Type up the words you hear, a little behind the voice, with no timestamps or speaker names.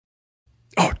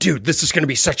Oh, dude, this is going to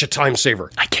be such a time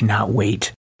saver. I cannot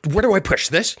wait. Where do I push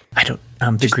this? I don't,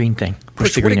 the green thing.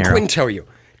 Push the what green did arrow. Quinn tell you?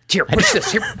 Here, push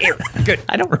this. Here, good.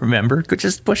 I don't remember.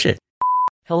 Just push it.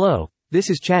 Hello, this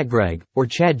is Chat Greg, or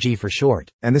Chat G for short.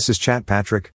 And this is Chat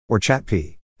Patrick, or Chat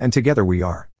P. And together we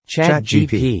are Chat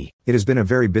GP. It has been a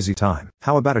very busy time.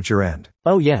 How about at your end?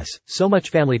 Oh yes, so much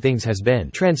family things has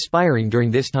been transpiring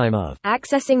during this time of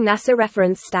accessing NASA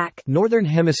reference stack. Northern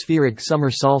Hemispheric summer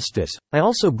solstice. I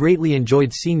also greatly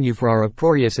enjoyed seeing you for our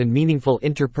uproarious and meaningful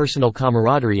interpersonal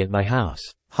camaraderie at my house.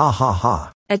 Ha ha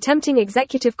ha. Attempting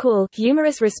executive call,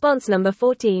 humorous response number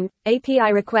 14,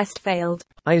 API request failed.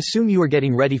 I assume you are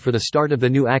getting ready for the start of the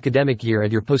new academic year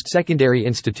at your post-secondary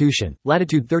institution,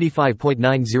 latitude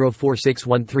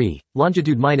 35.904613,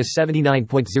 longitude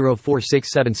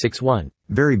 -79.046761.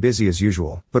 Very busy as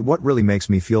usual, but what really makes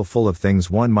me feel full of things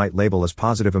one might label as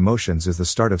positive emotions is the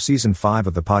start of Season 5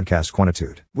 of the podcast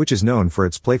Quantitude, which is known for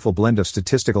its playful blend of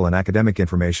statistical and academic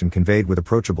information conveyed with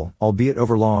approachable, albeit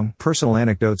overlong, personal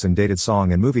anecdotes and dated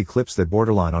song and movie clips that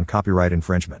borderline on copyright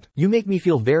infringement. You make me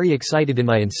feel very excited in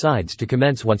my insides to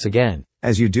commence once again.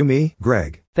 As you do me,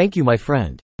 Greg. Thank you, my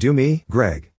friend. Do me,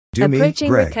 Greg. Do Approaching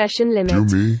me, Greg. recursion limit. Do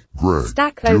me, Greg.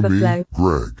 Stack Do overflow. me,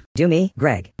 Greg. Do me,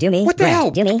 Greg. Do me, What the Greg.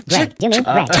 hell? Do me, Greg. Do me,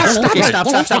 Greg. Okay, stop.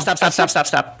 What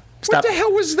the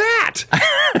hell was that?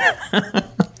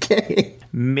 Okay.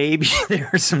 Maybe there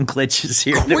are some glitches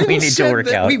here that we Quinn need to said work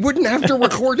that out. we wouldn't have to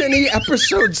record any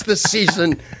episodes this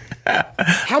season.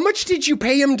 How much did you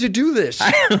pay him to do this?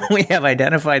 We have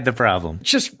identified the problem.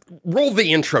 Just roll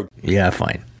the intro. Yeah,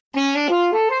 fine.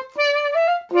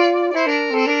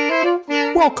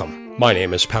 Welcome. My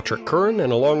name is Patrick Curran,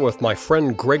 and along with my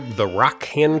friend Greg the Rock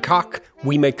Hancock,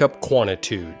 we make up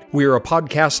Quantitude. We are a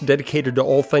podcast dedicated to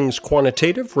all things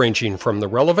quantitative, ranging from the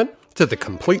relevant to the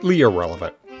completely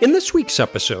irrelevant. In this week's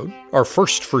episode, our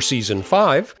first for Season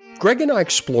 5, Greg and I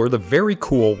explore the very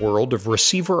cool world of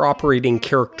receiver operating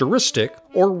characteristic,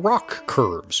 or ROC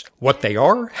curves, what they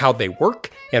are, how they work,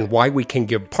 and why we can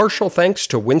give partial thanks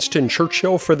to Winston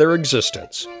Churchill for their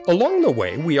existence. Along the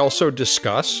way, we also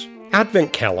discuss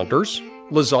Advent calendars,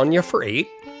 lasagna for 8,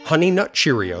 Honey Nut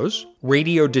Cheerios,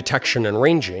 radio detection and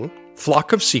ranging,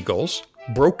 flock of seagulls,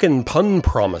 broken pun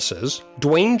promises,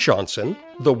 Dwayne Johnson,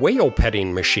 the whale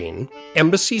petting machine,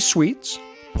 embassy suites,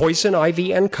 poison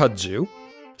ivy and kudzu,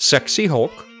 sexy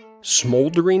Hulk,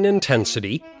 smoldering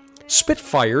intensity,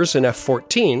 Spitfires and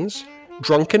F-14s,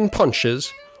 drunken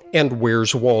punches, and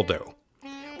Where's Waldo.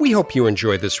 We hope you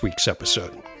enjoy this week's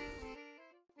episode.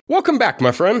 Welcome back,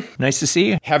 my friend. Nice to see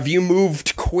you. Have you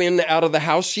moved Quinn out of the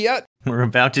house yet? We're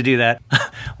about to do that.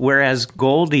 Whereas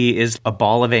Goldie is a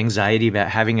ball of anxiety about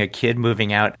having a kid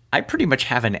moving out, I pretty much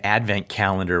have an advent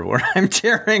calendar where I'm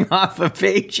tearing off a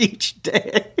page each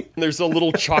day. There's a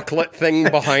little chocolate thing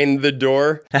behind the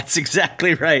door. That's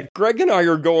exactly right. Greg and I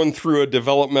are going through a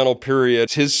developmental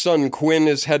period. His son Quinn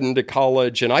is heading to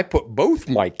college, and I put both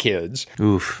my kids.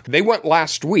 Oof. They went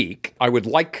last week. I would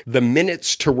like the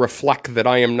minutes to reflect that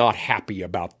I am not happy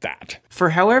about that. For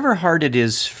however hard it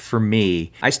is for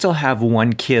me, I still have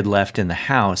one kid left in the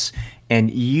house,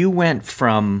 and you went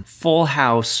from full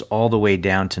house all the way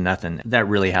down to nothing. That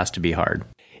really has to be hard.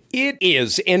 It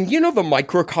is. And you know, the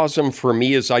microcosm for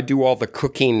me is I do all the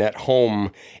cooking at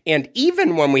home. And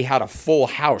even when we had a full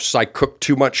house, I cooked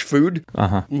too much food.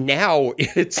 Now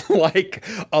it's like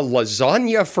a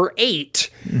lasagna for 8.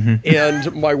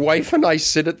 And my wife and I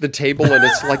sit at the table and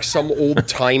it's like some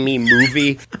old-timey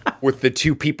movie with the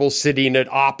two people sitting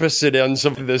at opposite ends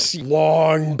of this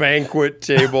long banquet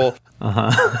table.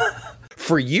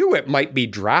 For you, it might be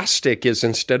drastic, is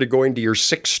instead of going to your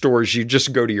 6 stores, you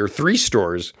just go to your 3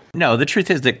 stores. No, the truth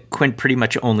is that Quinn pretty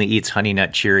much only eats Honey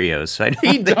Nut Cheerios. So I don't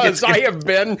He think does. I have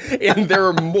been, and there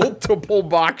are multiple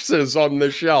boxes on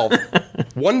the shelf.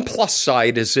 One plus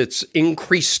side is it's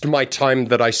increased my time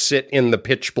that I sit in the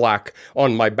pitch black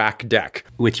on my back deck.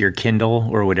 With your Kindle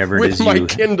or whatever it is With my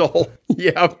Kindle,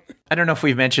 yeah. I don't know if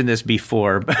we've mentioned this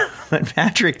before, but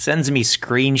Patrick sends me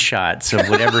screenshots of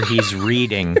whatever he's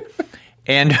reading.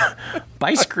 And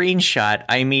by screenshot,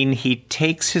 I mean he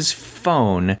takes his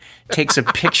phone, takes a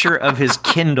picture of his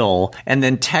Kindle, and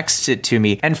then texts it to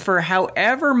me. And for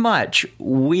however much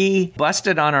we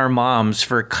busted on our moms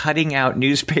for cutting out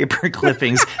newspaper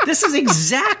clippings, this is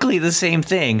exactly the same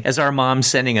thing as our mom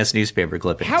sending us newspaper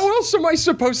clippings. How else am I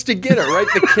supposed to get it, right?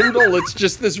 The Kindle, it's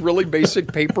just this really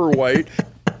basic paperweight.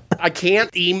 I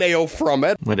can't email from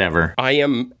it. Whatever. I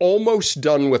am almost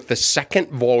done with the second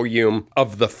volume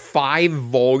of the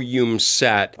 5-volume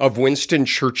set of Winston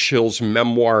Churchill's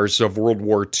memoirs of World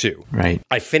War II. Right.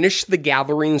 I finished The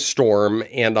Gathering Storm,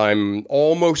 and I'm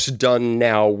almost done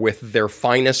now with their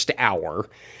finest hour.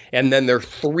 And then there are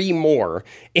 3 more.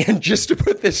 And just to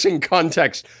put this in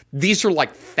context, these are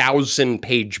like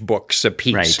 1,000-page books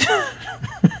apiece.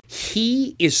 Right.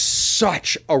 He is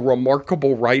such a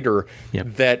remarkable writer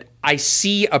that I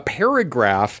see a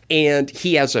paragraph and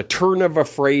he has a turn of a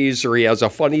phrase or he has a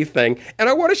funny thing, and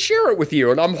I want to share it with you.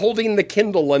 And I'm holding the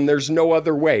Kindle and there's no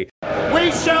other way.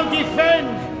 We shall defend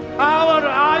our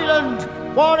island,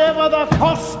 whatever the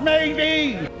cost may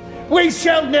be. We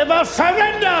shall never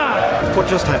surrender! What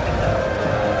just happened?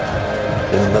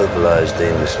 Immobilized the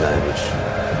English language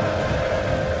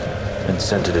and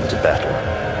sent it into battle.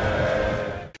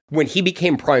 When he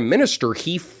became prime minister,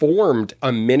 he formed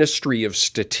a ministry of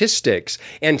statistics,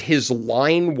 and his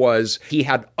line was he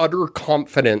had utter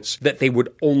confidence that they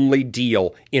would only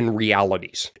deal in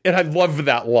realities. And I love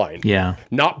that line. Yeah.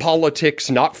 Not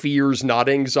politics, not fears, not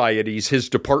anxieties. His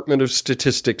Department of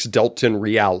Statistics dealt in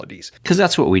realities. Because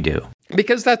that's what we do.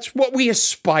 Because that's what we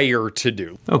aspire to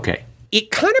do. Okay. It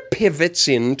kind of pivots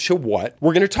into what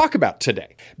we're going to talk about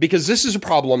today, because this is a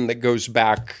problem that goes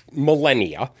back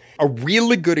millennia. A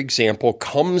really good example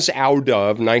comes out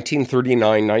of 1939,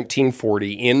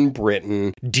 1940 in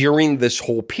Britain during this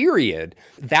whole period.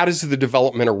 That is the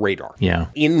development of radar. Yeah.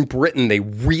 In Britain, they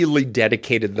really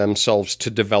dedicated themselves to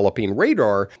developing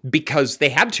radar because they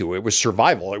had to. It was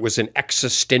survival. It was an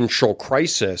existential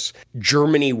crisis.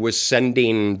 Germany was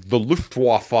sending the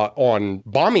Luftwaffe on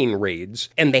bombing raids,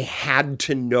 and they had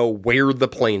to know where the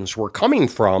planes were coming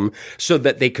from so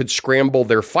that they could scramble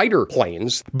their fighter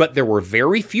planes. But there were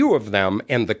very few of them,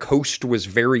 and the coast was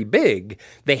very big.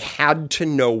 They had to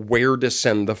know where to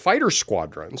send the fighter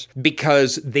squadrons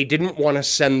because they didn't want to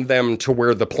send them to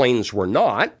where the planes were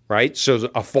not, right? So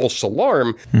a false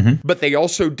alarm. But they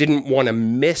also didn't want to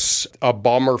miss a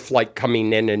bomber flight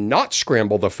coming in and not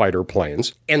scramble the fighter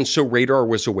planes. And so radar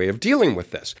was a way of dealing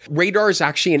with this. Radar is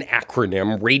actually an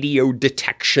acronym, radio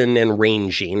detection and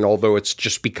ranging, although it's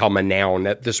just become a noun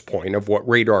at this point of what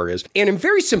radar is. And in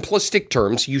very simplistic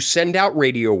terms, you send out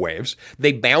radio waves,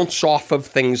 they bounce off of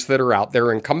things that are out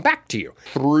there and come back to you.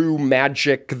 Through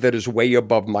magic that is way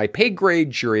above my pay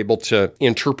grade, you're able to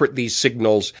interpret these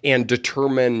signals and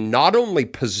determine not only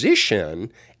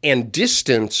position and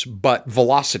distance, but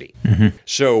velocity.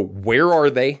 So where are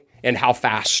they? And how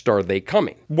fast are they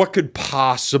coming? What could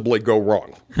possibly go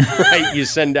wrong? Right? You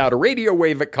send out a radio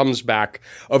wave, it comes back.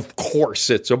 Of course,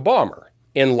 it's a bomber,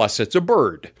 unless it's a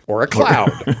bird or a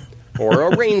cloud or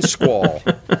a rain squall.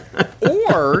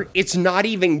 Or it's not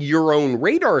even your own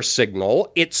radar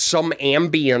signal. It's some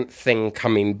ambient thing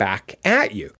coming back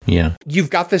at you. Yeah. You've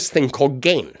got this thing called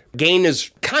gain. Gain is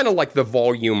kind of like the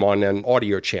volume on an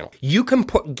audio channel. You can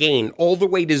put gain all the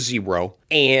way to 0,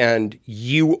 and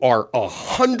you are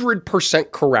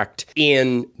 100% correct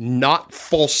in not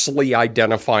falsely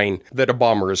identifying that a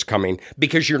bomber is coming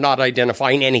because you're not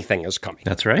identifying anything as coming.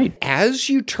 That's right. As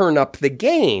you turn up the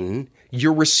gain,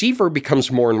 your receiver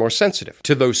becomes more and more sensitive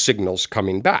to those signals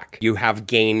coming back. You have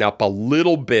gain up a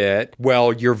little bit.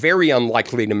 Well, you're very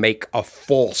unlikely to make a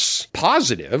false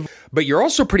positive, but you're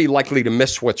also pretty likely to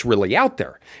miss what's really out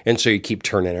there. And so you keep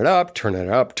turning it up, turning it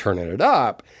up, turning it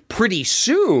up. Pretty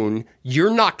soon,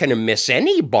 you're not going to miss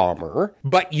any bomber,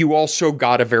 but you also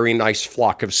got a very nice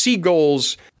flock of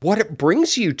seagulls. What it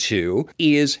brings you to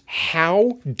is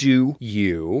how do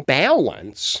you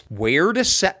balance where to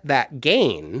set that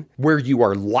gain, where you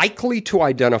are likely to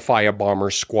identify a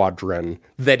bomber squadron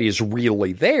that is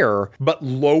really there, but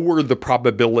lower the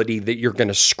probability that you're going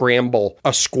to scramble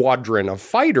a squadron of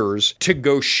fighters to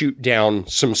go shoot down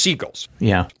some seagulls.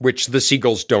 Yeah. Which the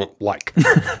seagulls don't like.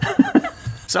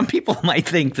 Some people might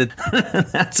think that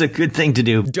that's a good thing to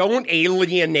do. Don't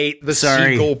alienate the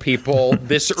seagull people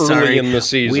this early in the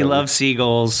season. We love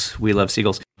seagulls. We love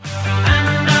seagulls.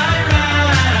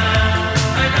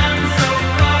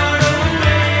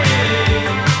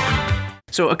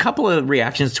 So a couple of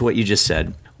reactions to what you just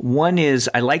said. One is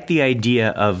I like the idea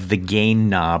of the gain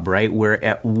knob, right? Where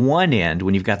at one end,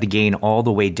 when you've got the gain all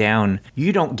the way down,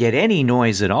 you don't get any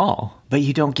noise at all, but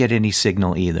you don't get any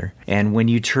signal either. And when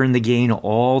you turn the gain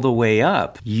all the way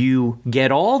up, you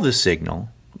get all the signal,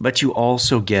 but you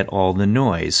also get all the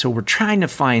noise. So we're trying to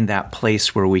find that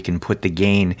place where we can put the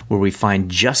gain, where we find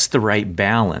just the right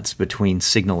balance between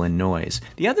signal and noise.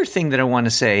 The other thing that I want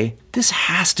to say, this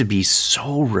has to be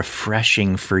so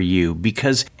refreshing for you,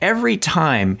 because every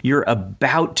time you're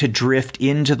about to drift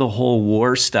into the whole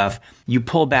war stuff, you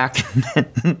pull back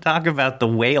and talk about the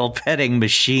whale petting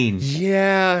machine.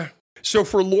 Yeah. So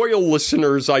for loyal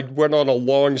listeners, I went on a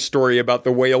long story about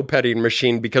the whale petting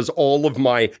machine because all of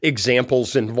my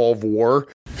examples involve war.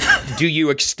 Do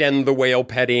you extend the whale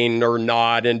petting or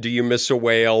not? And do you miss a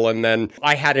whale? And then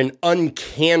I had an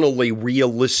uncannily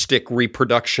realistic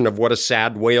reproduction of what a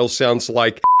sad whale sounds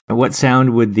like. What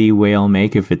sound would the whale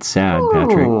make if it's sad,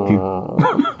 Patrick?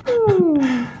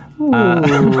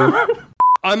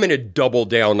 I'm going to double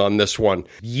down on this one.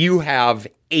 You have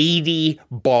 80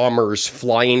 bombers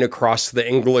flying across the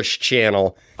English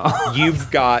Channel.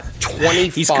 You've got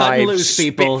 25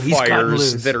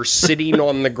 Spitfires that are sitting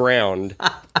on the ground.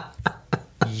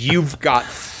 You've got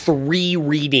 3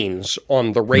 readings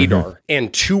on the radar,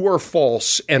 and 2 are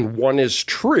false and 1 is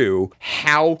true.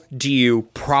 How do you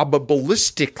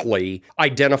probabilistically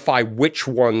identify which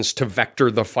ones to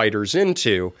vector the fighters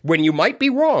into when you might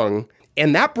be wrong?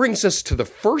 And that brings us to the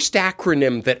first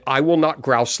acronym that I will not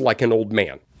grouse like an old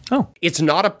man. Oh. It's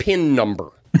not a PIN number.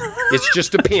 It's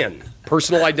just a PIN.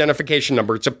 Personal identification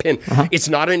number. It's a PIN. It's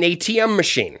not an ATM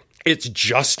machine. It's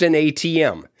just an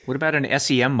ATM. What about an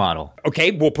SEM model?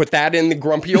 Okay, we'll put that in the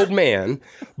grumpy old man.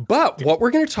 But what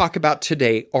we're going to talk about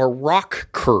today are ROC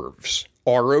curves.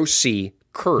 ROC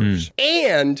curves.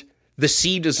 And the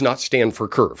C does not stand for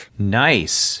curve.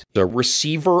 Nice. The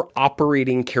receiver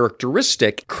operating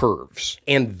characteristic curves.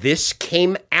 And this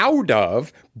came out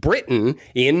of Britain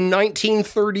in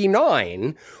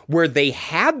 1939, where they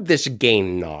had this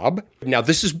gain knob. Now,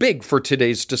 this is big for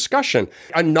today's discussion.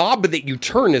 A knob that you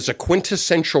turn is a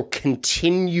quintessential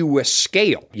continuous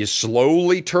scale. You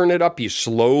slowly turn it up, you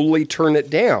slowly turn it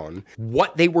down.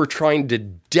 What they were trying to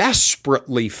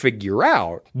desperately figure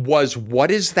out was,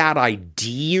 what is that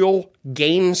ideal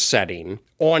gain setting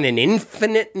on an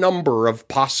infinite number of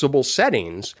possible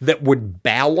settings that would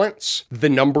balance the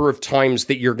number of times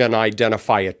that you're going to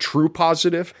identify a true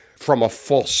positive from a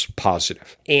false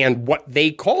positive. And what they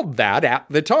called that at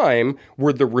the time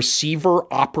were the receiver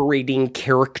operating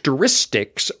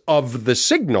characteristics of the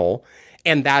signal,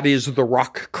 and that is the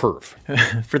ROC curve.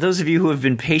 For those of you who have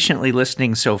been patiently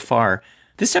listening so far,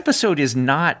 this episode is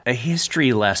not a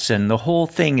history lesson. The whole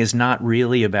thing is not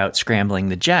really about scrambling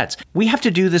the jets. We have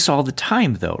to do this all the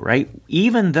time, though, right?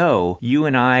 Even though you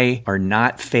and I are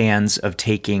not fans of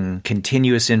taking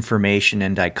continuous information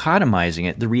and dichotomizing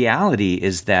it, the reality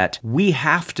is that we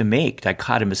have to make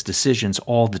dichotomous decisions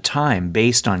all the time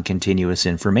based on continuous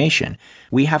information.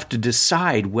 We have to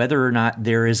decide whether or not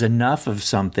there is enough of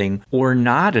something or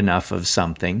not enough of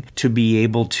something to be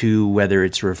able to, whether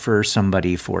it's refer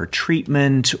somebody for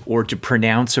treatment or to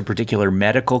pronounce a particular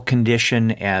medical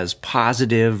condition as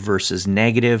positive versus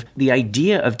negative. The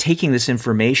idea of taking this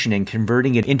information and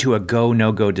converting it into a go,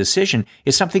 no-go decision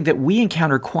is something that we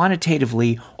encounter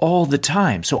quantitatively all the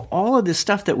time. So all of this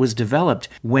stuff that was developed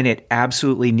when it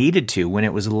absolutely needed to, when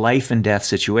it was life and death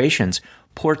situations,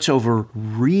 ports over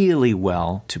really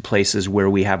well to places where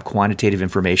we have quantitative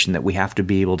information that we have to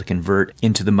be able to convert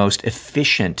into the most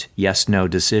efficient yes-no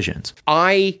decisions.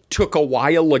 I took a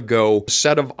while ago a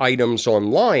set of items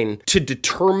online to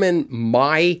determine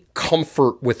my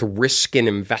comfort with risk in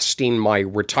investing my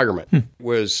retirement. It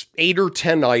was 8 or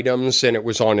 10 items, and it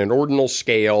was on an ordinal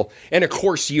scale. And of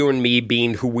course, you and me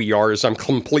being who we are, is I'm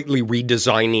completely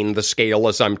redesigning the scale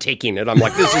as I'm taking it. I'm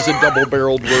like, this is a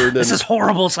double-barreled word. This is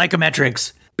horrible psychometrics.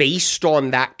 Based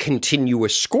on that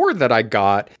continuous score that I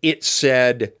got, it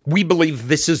said, we believe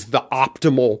this is the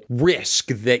optimal risk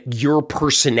that your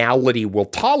personality will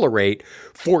tolerate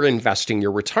for investing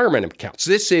your retirement accounts.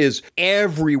 This is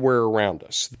everywhere around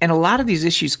us. And a lot of these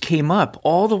issues came up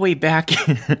all the way back,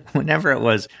 whenever it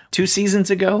was, 2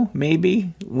 seasons ago,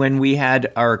 maybe, when we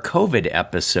had our COVID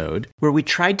episode, where we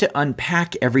tried to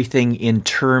unpack everything in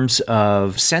terms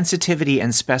of sensitivity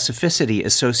and specificity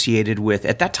associated with,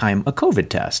 at that time, a COVID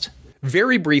test.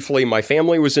 Very briefly, my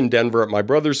family was in Denver at my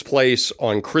brother's place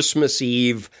on Christmas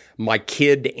Eve. My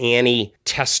kid, Annie,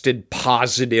 tested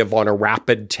positive on a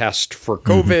rapid test for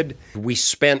COVID. We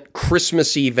spent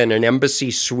Christmas Eve in an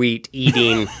embassy suite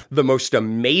eating the most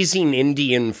amazing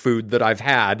Indian food that I've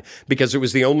had, because it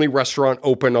was the only restaurant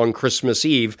open on Christmas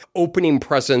Eve, opening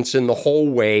presents in the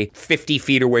hallway 50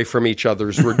 feet away from each other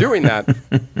as we're doing that.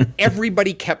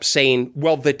 Everybody kept saying,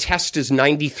 well, the test is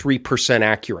 93%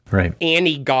 accurate. Right.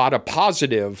 Annie got a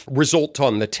positive result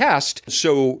on the test.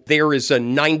 So there is a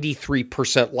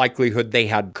 93% likelihood they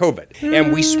had COVID.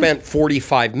 And we spent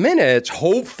 45 minutes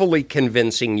hopefully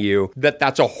convincing you that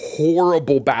that's a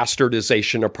horrible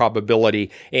bastardization of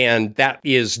probability, and that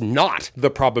is not the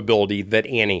probability that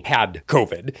Annie had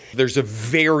COVID. There's a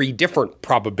very different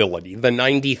probability. The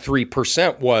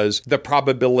 93% was the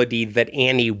probability that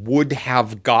Annie would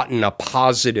have gotten a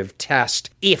positive test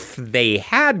if they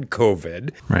had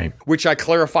COVID, right? Which I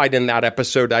clarified in that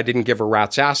episode. I didn't give a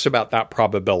rat's ass about that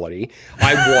probability.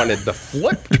 I wanted the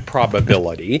flipped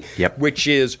probability, which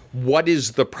is what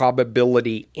is the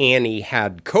probability Annie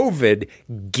had COVID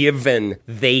given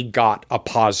they got a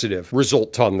positive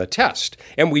result on the test.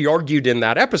 And we argued in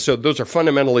that episode, those are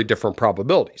fundamentally different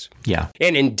probabilities. Yeah.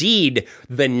 And indeed,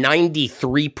 the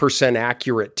 93%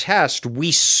 accurate test,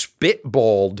 we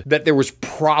spitballed that there was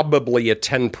probably a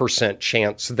 10%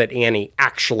 chance that Annie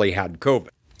actually had COVID.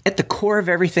 At the core of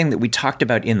everything that we talked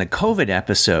about in the COVID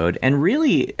episode, and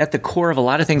really at the core of a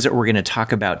lot of things that we're going to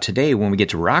talk about today when we get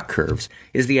to ROC curves,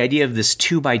 is the idea of this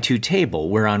 2x2 table,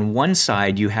 where on one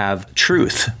side you have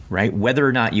truth, right? Whether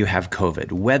or not you have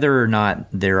COVID, whether or not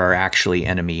there are actually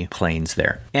enemy planes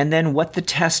there. And then what the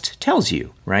test tells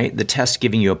you, right? The test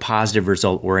giving you a positive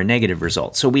result or a negative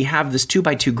result. So we have this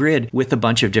 2x2 grid with a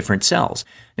bunch of different cells.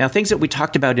 Now, things that we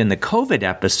talked about in the COVID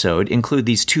episode include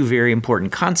these two very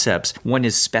important concepts. One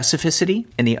is specificity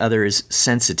and the other is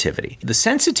sensitivity. The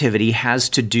sensitivity has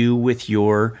to do with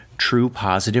your true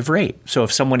positive rate. So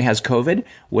if someone has COVID,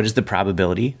 what is the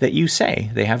probability that you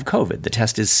say they have COVID? The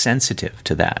test is sensitive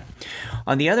to that.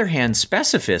 On the other hand,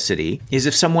 specificity is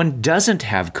if someone doesn't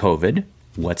have COVID,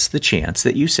 what's the chance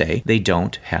that you say they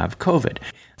don't have COVID?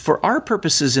 For our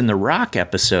purposes in the ROC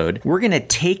episode, we're going to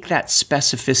take that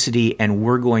specificity and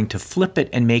we're going to flip it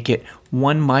and make it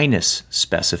 1 minus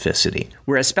specificity.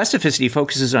 Whereas specificity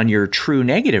focuses on your true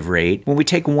negative rate, when we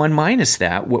take 1 minus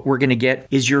that, what we're going to get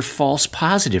is your false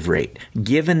positive rate.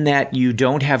 Given that you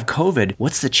don't have COVID,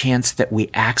 what's the chance that we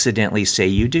accidentally say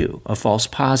you do, a false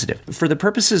positive? For the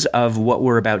purposes of what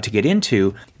we're about to get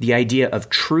into, the idea of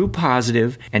true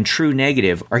positive and true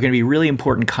negative are going to be really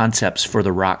important concepts for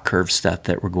the ROC curve stuff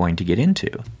that we're going to get into.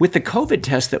 With the COVID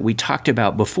test that we talked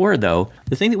about before, though,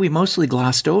 the thing that we mostly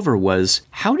glossed over was,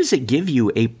 how does it give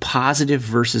you a positive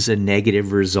versus a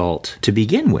negative result to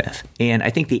begin with? And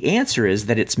I think the answer is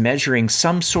that it's measuring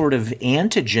some sort of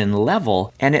antigen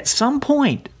level, and at some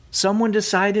point, someone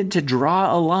decided to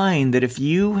draw a line that if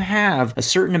you have a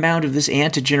certain amount of this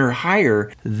antigen or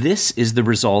higher, this is the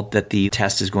result that the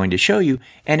test is going to show you.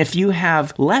 And if you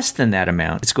have less than that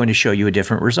amount, it's going to show you a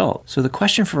different result. So the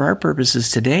question for our purposes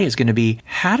today is going to be,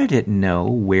 how did it know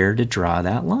where to draw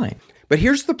that line? But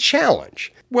here's the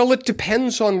challenge. Well, it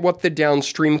depends on what the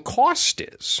downstream cost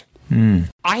is.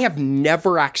 I have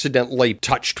never accidentally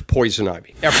touched poison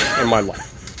ivy, ever in my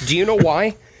life. Do you know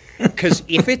why? Because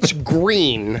if it's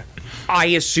green, I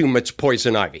assume it's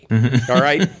poison ivy. All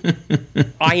right?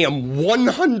 I am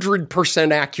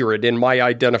 100% accurate in my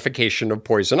identification of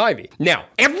poison ivy. Now,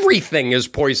 everything is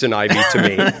poison ivy to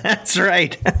me. That's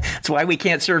right. That's why we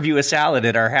can't serve you a salad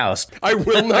at our house. I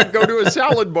will not go to a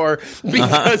salad bar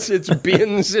because it's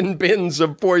bins and bins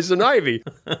of poison ivy.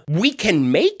 We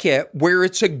can make it where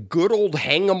it's a good old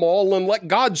hang 'em all and let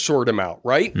God sort 'em out,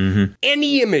 right?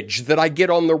 Any image that I get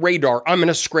on the radar, I'm going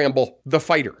to scramble the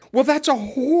fighter. Well, that's a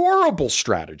horrible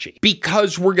strategy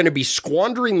because we're going to be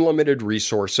squandering limited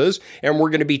resources and we're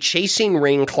going to be chasing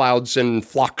rain clouds and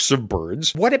flocks of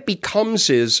birds. What it becomes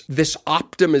is this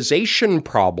optimization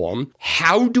problem.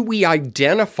 How do we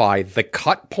identify the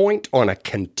cut point on a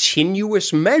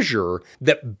continuous measure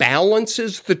that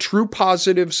balances the true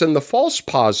positives and the false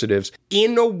positives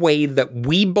in a way that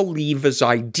we believe is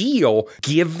ideal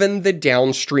given the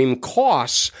downstream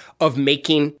costs of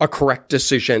making a correct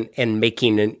decision and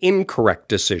making an incorrect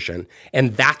decision?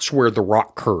 And that's where the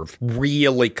ROC curve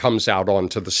really comes out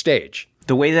onto the stage.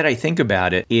 The way that I think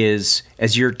about it is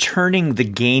as you're turning the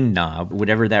gain knob,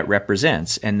 whatever that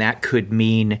represents, and that could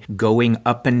mean going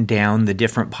up and down the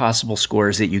different possible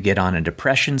scores that you get on a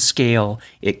depression scale.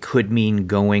 It could mean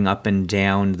going up and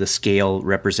down the scale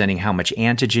representing how much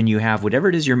antigen you have, whatever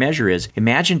it is your measure is.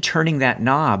 Imagine turning that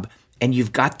knob and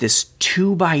you've got this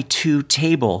 2x2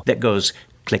 table that goes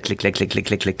click, click, click, click, click,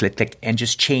 click, click, click, click, and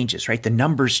just changes, right? The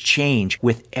numbers change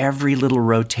with every little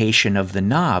rotation of the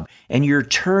knob. And you're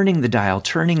turning the dial,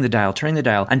 turning the dial, turning the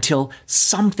dial until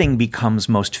something becomes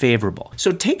most favorable.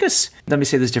 So let me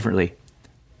say this differently.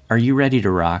 Are you ready to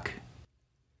rock?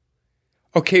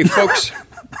 Okay, folks.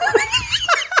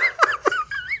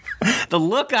 The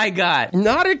look I got.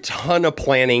 Not a ton of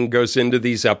planning goes into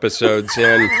these episodes,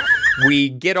 and We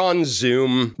get on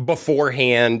Zoom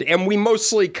beforehand and we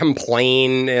mostly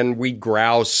complain and we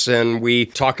grouse and we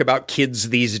talk about kids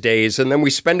these days. And then we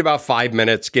spend about 5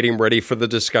 minutes getting ready for the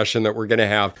discussion that we're going to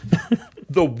have.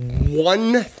 The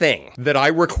one thing that I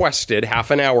requested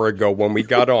half an hour ago when we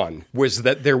got on was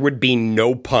that there would be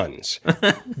no puns.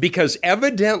 Because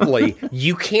evidently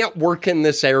you can't work in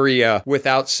this area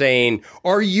without saying,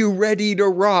 "Are you ready to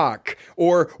rock?"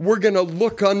 Or "We're going to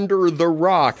look under the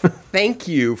rock." Thank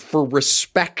you for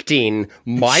respecting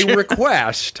my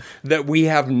request that we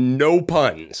have no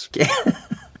puns.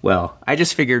 Well, I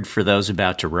just figured for those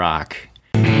about to rock.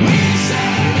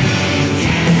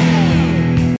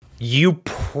 You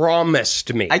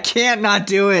promised me. I can't not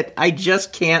do it. I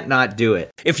just can't not do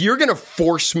it. If you're going to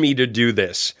force me to do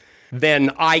this,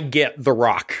 then I get The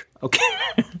Rock. Okay.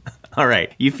 All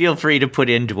right. You feel free to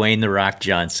put in Dwayne The Rock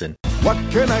Johnson. What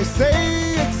can I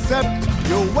say except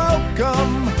you're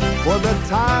welcome for the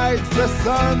tides, the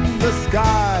sun, the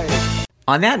sky?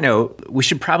 On that note, we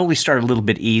should probably start a little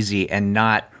bit easy and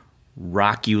not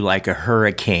rock you like a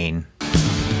hurricane.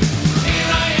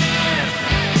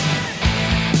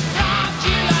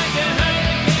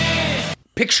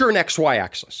 Picture an XY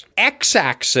axis.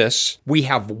 X-axis, we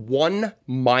have 1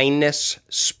 minus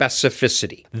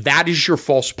specificity. That is your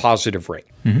false positive rate.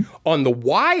 Mm-hmm. On the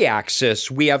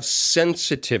Y-axis, we have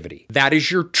sensitivity. That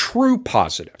is your true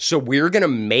positive. So we're going to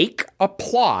make a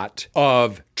plot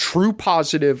of true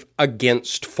positive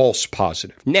against false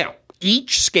positive. Now,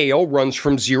 each scale runs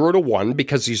from 0 to 1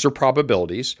 because these are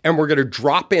probabilities, and we're going to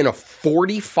drop in a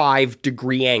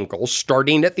 45-degree angle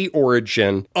starting at the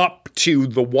origin up to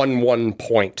the 1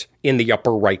 point in the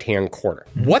upper right-hand corner.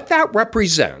 What that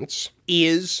represents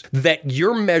is that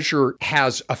your measure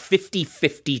has a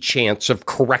 50-50 chance of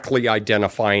correctly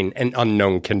identifying an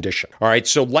unknown condition. All right,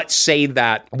 so let's say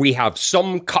that we have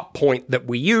some cut point that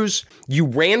we use. You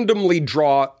randomly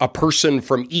draw a person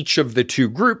from each of the two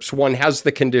groups. One has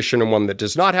the condition and one that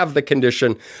does not have the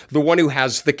condition. The one who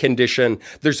has the condition,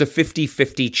 there's a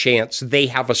 50-50 chance they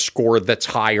have a score that's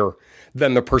higher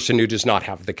than the person who does not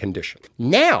have the condition.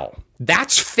 Now,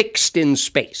 that's fixed in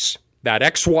space, that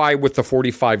XY with the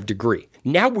 45 degree.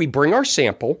 Now we bring our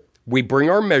sample, we bring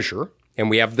our measure, and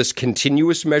we have this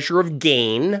continuous measure of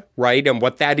gain, right? And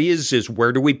what that is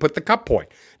where do we put the cut point?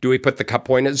 Do we put the cut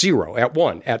point at 0, at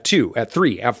 1, at 2, at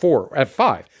 3, at 4, at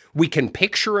 5? We can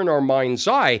picture in our mind's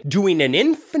eye doing an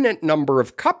infinite number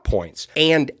of cut points.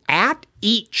 And at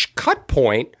each cut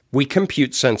point, we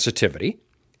compute sensitivity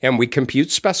and we compute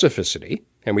specificity.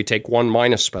 And we take 1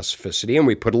 minus specificity and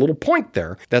we put a little point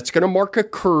there. That's going to mark a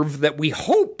curve that we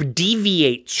hope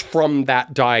deviates from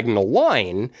that diagonal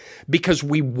line because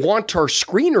we want our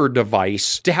screener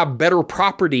device to have better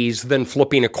properties than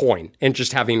flipping a coin and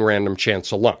just having random chance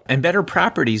alone. And better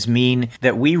properties mean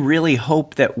that we really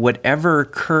hope that whatever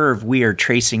curve we are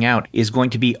tracing out is going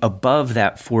to be above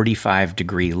that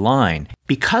 45-degree line.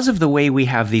 Because of the way we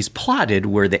have these plotted,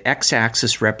 where the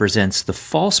x-axis represents the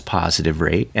false positive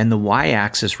rate and the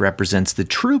y-axis represents the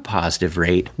true positive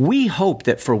rate, we hope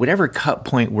that for whatever cut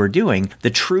point we're doing, the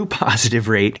true positive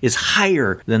rate is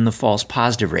higher than the false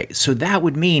positive rate. So that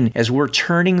would mean as we're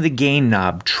turning the gain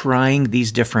knob, trying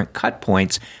these different cut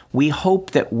points, we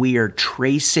hope that we are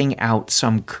tracing out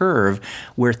some curve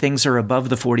where things are above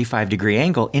the 45-degree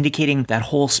angle, indicating that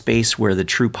whole space where the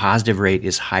true positive rate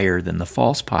is higher than the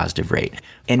false positive rate.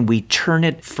 And we turn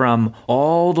it from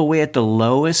all the way at the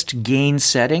lowest gain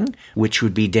setting, which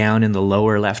would be down in the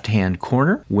lower left-hand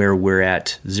corner where we're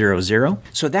at 0, 0.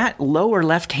 So that lower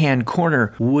left-hand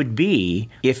corner would be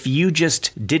if you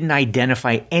just didn't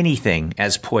identify anything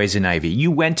as poison ivy. You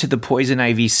went to the poison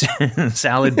ivy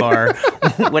salad bar,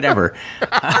 whatever.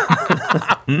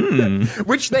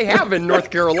 Which they have in North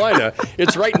Carolina.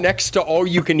 It's right next to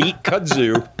all-you-can-eat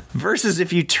kudzu. Versus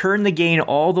if you turn the gain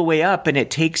all the way up and it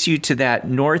takes you to that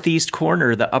northeast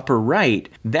corner, the upper right,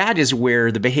 that is where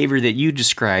the behavior that you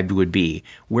described would be,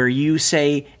 where you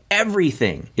say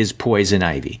everything is poison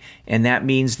ivy. And that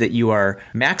means that you are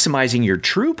maximizing your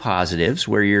true positives,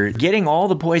 where you're getting all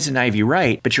the poison ivy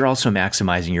right, but you're also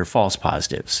maximizing your false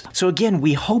positives. So again,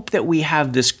 we hope that we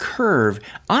have this curve.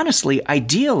 Honestly,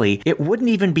 ideally, it wouldn't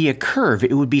even be a curve.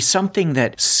 It would be something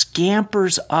that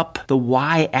scampers up the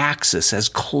y-axis as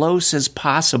close as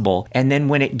possible. And then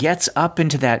when it gets up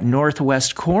into that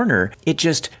northwest corner, it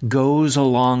just goes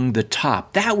along the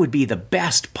top. That would be the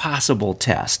best possible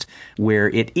test, where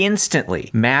it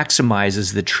instantly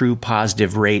maximizes the true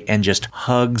positive rate and just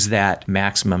hugs that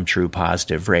maximum true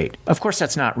positive rate. Of course,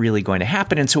 that's not really going to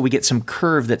happen, and so we get some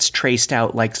curve that's traced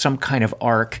out like some kind of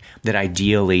arc that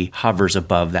ideally hovers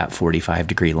above that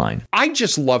 45-degree line. I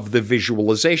just love the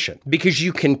visualization because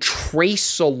you can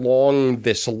trace along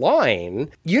this line.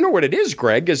 You know what it is,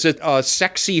 Greg? Is it a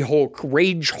sexy Hulk,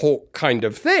 rage Hulk kind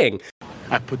of thing?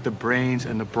 I put the brains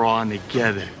and the brawn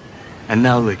together. And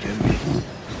now look at me.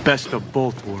 Best of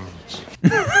both worlds.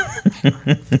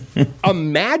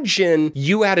 Imagine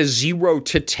you had a 0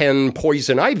 to 10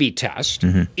 poison ivy test.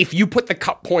 Mm-hmm. If you put the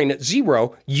cut point at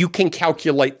 0, you can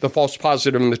calculate the false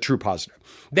positive and the true positive.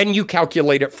 Then you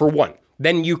calculate it for 1.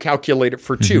 Then you calculate it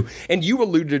for 2. Mm-hmm. And you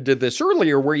alluded to this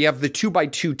earlier where you have the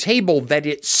 2x2 table that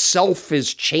itself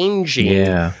is changing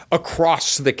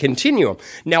across the continuum.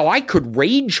 Now, I could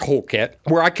rage Hulk it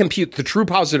where I compute the true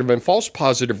positive and false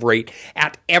positive rate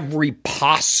at every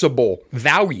possible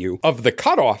value of the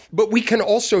cutoff. But we can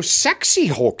also sexy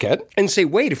Hulk it and say,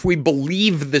 wait, if we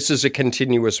believe this is a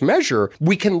continuous measure,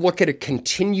 we can look at a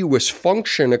continuous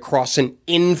function across an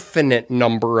infinite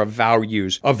number of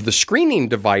values of the screening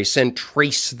device and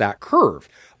trace that curve.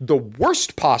 The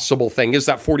worst possible thing is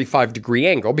that 45-degree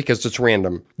angle because it's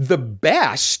random. The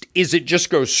best is it just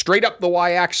goes straight up the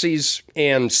y-axis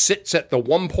and sits at the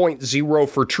 1.0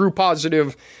 for true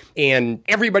positive, and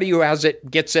everybody who has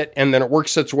it gets it, and then it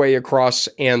works its way across,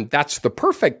 and that's the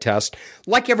perfect test.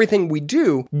 Like everything we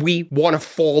do, we want to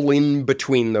fall in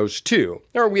between those two.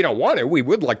 Or we don't want to. We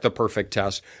would like the perfect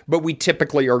test, but we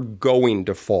typically are going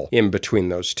to fall in between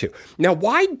those two. Now,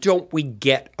 why don't we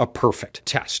get a perfect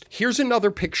test? Here's another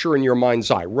picture in your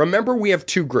mind's eye. Remember, we have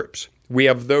two groups. We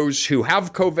have those who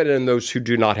have COVID and those who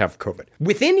do not have COVID.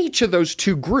 Within each of those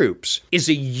two groups is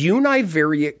a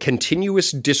univariate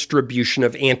continuous distribution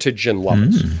of antigen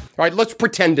levels. All right, let's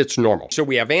pretend it's normal. So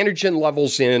we have antigen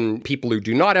levels in people who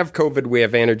do not have COVID. We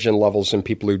have antigen levels in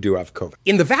people who do have COVID.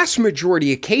 In the vast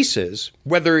majority of cases,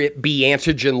 whether it be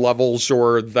antigen levels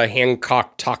or the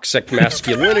Hancock toxic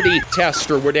masculinity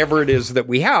test or whatever it is that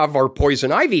we have, our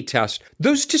poison ivy test,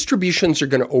 those distributions are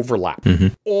going to overlap.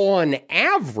 On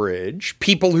average,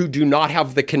 people who do not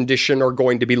have the condition are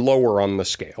going to be lower on the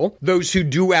scale. Those who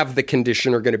do have the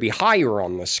condition are going to be higher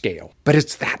on the scale. But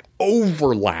it's that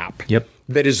overlap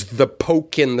that is the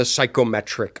poke in the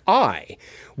psychometric eye,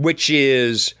 which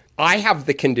is, I have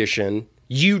the condition,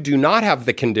 you do not have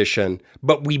the condition,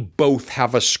 but we both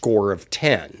have a score of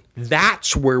 10.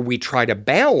 That's where we try to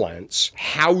balance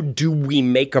how do we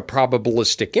make a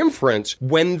probabilistic inference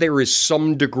when there is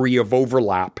some degree of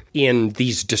overlap in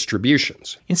these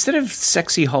distributions. Instead of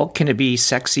sexy Hulk, can it be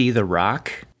sexy the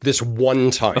ROC? This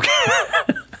one time.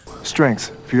 Okay.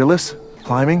 Strengths: fearless,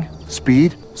 climbing,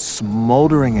 speed,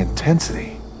 smoldering intensity.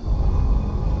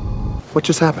 What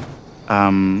just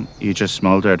happened? You just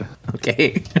smoldered.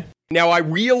 Okay. Now, I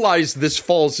realize this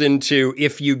falls into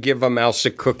if you give a mouse a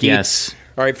cookie. Yes.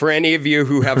 All right, for any of you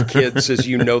who have kids, as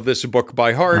you know this book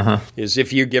by heart, is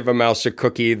if you give a mouse a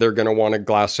cookie, they're going to want a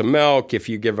glass of milk. If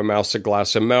you give a mouse a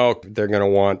glass of milk, they're going to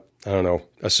want, I don't know,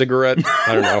 a cigarette.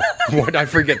 I don't know. I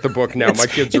forget the book now. My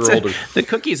kids are older. The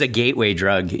cookie is a gateway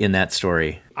drug in that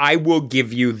story. I will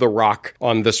give you the ROC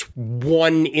on this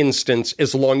one instance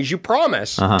as long as you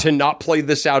promise to not play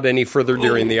this out any further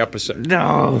during the episode.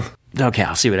 No. Okay,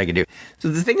 I'll see what I can do. So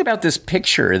the thing about this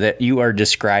picture that you are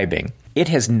describing, it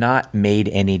has not made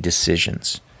any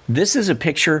decisions. This is a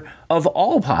picture of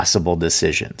all possible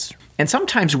decisions. And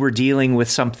sometimes we're dealing with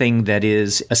something that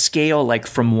is a scale like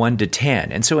from 1 to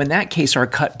 10. And so in that case, our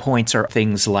cut points are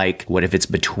things like, what if it's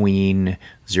between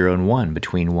 0 and 1,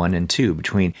 between 1 and 2,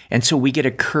 between... And so we get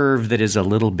a curve that is a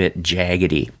little bit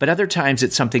jaggedy. But other times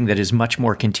it's something that is much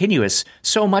more continuous,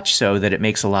 so much so that it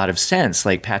makes a lot of sense,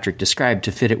 like Patrick described,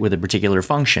 to fit it with a particular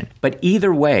function. But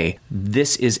either way,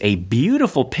 this is a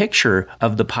beautiful picture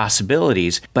of the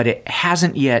possibilities, but it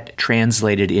hasn't yet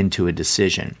translated into a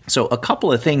decision. So a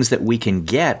couple of things that we can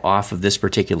get off of this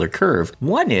particular curve.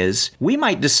 One is we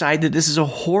might decide that this is a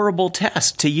horrible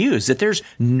test to use, that there's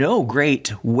no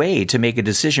great way to make a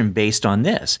decision based on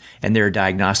this, and there are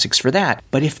diagnostics for that.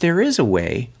 But if there is a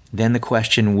way, then the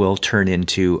question will turn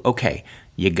into, okay,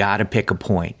 you got to pick a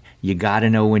point. You got to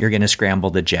know when you're going to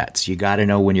scramble the jets. You got to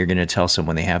know when you're going to tell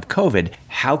someone they have COVID.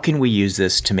 How can we use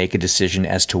this to make a decision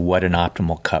as to what an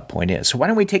optimal cut point is? So why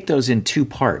don't we take those in two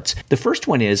parts? The first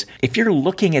one is, if you're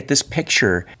looking at this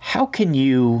picture, how can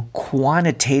you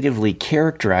quantitatively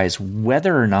characterize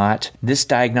whether or not this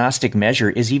diagnostic measure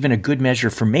is even a good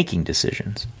measure for making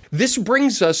decisions? This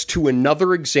brings us to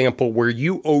another example where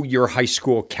you owe your high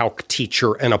school calc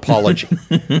teacher an apology.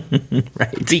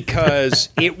 Right. Because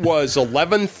it was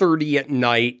 11:30 at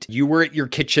night. You were at your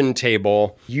kitchen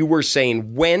table. You were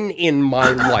saying, when in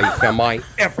my life am I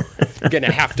ever going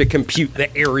to have to compute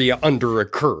the area under a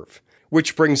curve?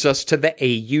 Which brings us to the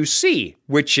AUC,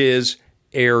 which is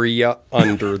area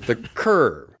under the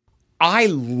curve. I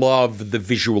love the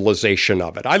visualization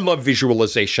of it. I love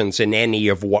visualizations in any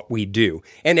of what we do.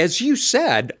 And as you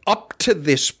said, up to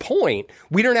this point,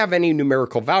 we don't have any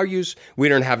numerical values. We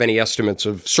don't have any estimates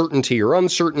of certainty or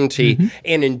uncertainty. Mm-hmm.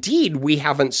 And indeed, we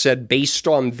haven't said based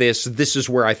on this is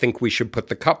where I think we should put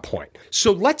the cut point.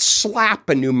 So let's slap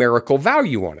a numerical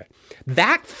value on it.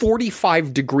 That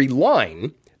 45-degree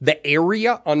line, the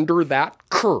area under that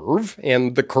curve,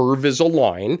 and the curve is a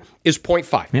line, is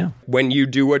 0.5. Yeah. When you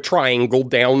do a triangle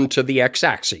down to the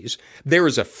x-axis, there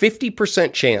is a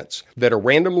 50% chance that a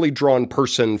randomly drawn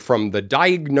person from the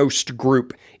diagnosed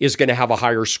group is going to have a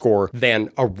higher score than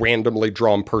a randomly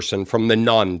drawn person from the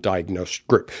non-diagnosed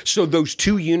group. So those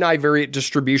two univariate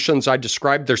distributions I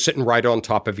described, they're sitting right on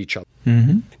top of each other.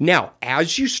 Mm-hmm. Now,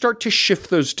 as you start to shift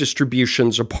those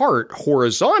distributions apart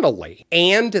horizontally,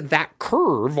 and that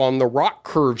curve on the ROC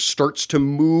curve starts to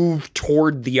move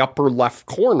toward the upper left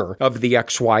corner of the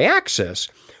XY axis,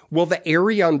 well, the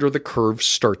area under the curve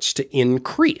starts to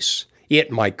increase. It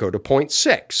might go to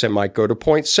 0.6, it might go to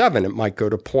 0.7, it might go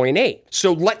to 0.8.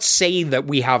 So let's say that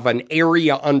we have an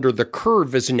area under the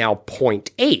curve is now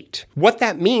 0.8. What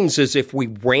that means is if we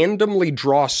randomly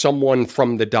draw someone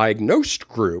from the diagnosed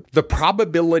group, the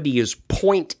probability is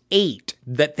 0.8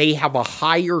 that they have a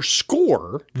higher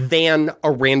score than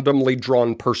a randomly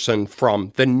drawn person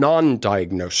from the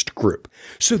non-diagnosed group.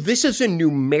 So this is a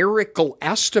numerical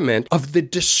estimate of the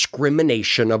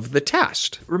discrimination of the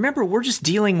test. Remember, we're just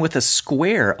dealing with a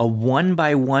square, a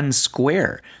 1-by-1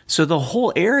 square. So the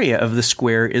whole area of the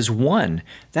square is 1.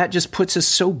 That just puts us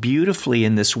so beautifully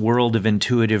in this world of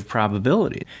intuitive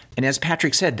probability. And as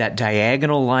Patrick said, that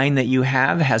diagonal line that you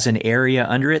have has an area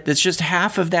under it that's just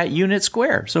half of that unit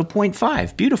square, so 0.5.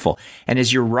 Beautiful. And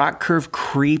as your ROC curve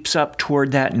creeps up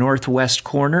toward that northwest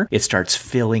corner, it starts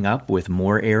filling up with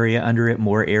more area under it,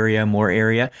 more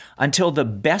area, until the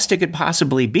best it could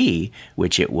possibly be,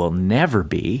 which it will never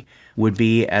be, would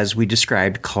be, as we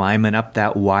described, climbing up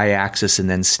that y-axis and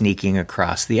then sneaking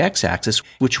across the x-axis,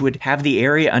 which would have the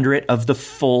area under it of the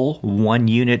full 1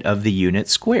 unit of the unit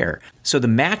square. So the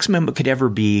maximum it could ever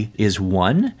be is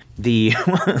 1. The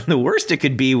worst it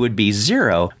could be would be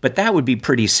 0, but that would be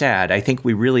pretty sad. I think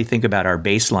we really think about our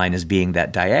baseline as being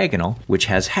that diagonal, which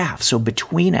has half. So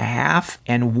between a half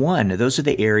and 1, those are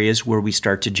the areas where we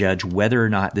start to judge whether or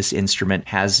not this instrument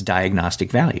has diagnostic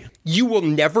value. You will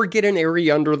never get an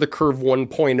area under the curve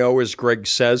 1.0, as Greg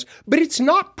says, but it's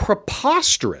not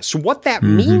preposterous. What that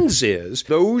means is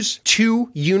those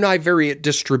two univariate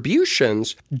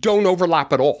distributions don't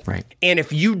overlap at all. Right. And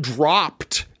if you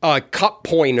dropped a cut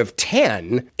point of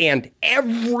 10 and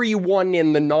everyone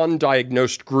in the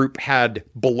non-diagnosed group had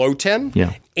below 10,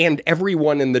 and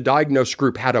everyone in the diagnosed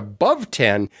group had above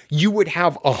 10, you would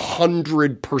have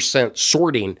 100%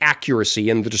 sorting accuracy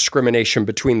in the discrimination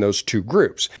between those two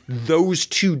groups. Those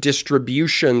two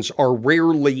distributions are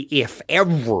rarely, if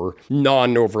ever,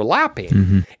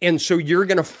 non-overlapping. And so you're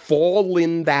going to fall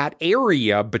in that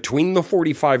area between the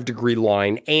 45-degree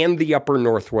line and the upper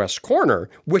northwest corner,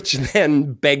 which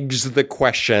then begs the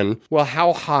question, well,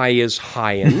 how high is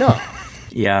high enough?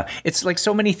 Yeah, it's like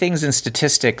so many things in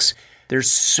statistics. There's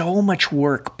so much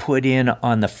work put in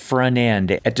on the front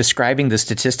end at describing the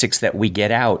statistics that we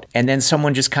get out, and then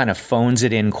someone just kind of phones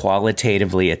it in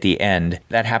qualitatively at the end.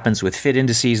 That happens with fit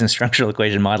indices and structural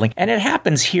equation modeling, and it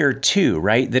happens here too,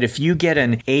 right? That if you get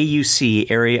an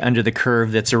AUC, area under the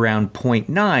curve, that's around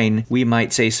 0.9, we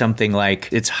might say something like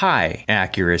it's high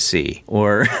accuracy,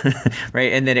 or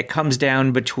right, and then it comes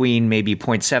down between maybe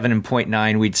 0.7 and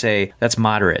 0.9, we'd say that's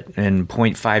moderate, and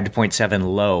 0.5 to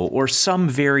 0.7 low, or some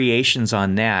variation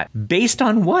on that. Based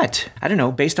on what? I don't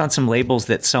know, based on some labels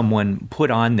that someone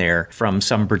put on there from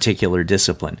some particular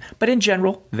discipline. But in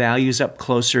general, values up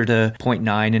closer to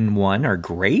 0.9 and 1 are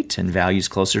great, and values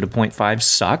closer to 0.5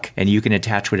 suck, and you can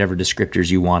attach whatever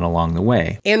descriptors you want along the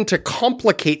way. And to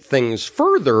complicate things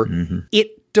further,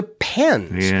 it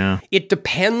depends. Yeah. It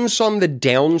depends on the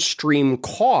downstream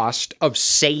cost of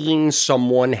saying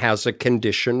someone has a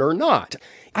condition or not.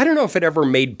 I don't know if it ever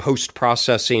made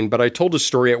post-processing, but I told a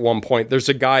story at one point. There's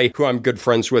a guy who I'm good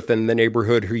friends with in the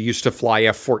neighborhood who used to fly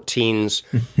F-14s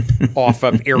off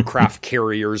of aircraft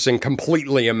carriers and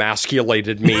completely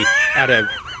emasculated me at a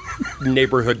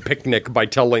neighborhood picnic by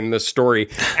telling this story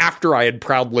after I had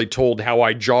proudly told how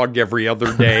I jog every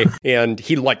other day and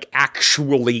he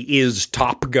actually is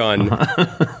Top Gun.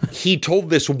 He told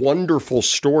this wonderful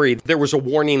story. There was a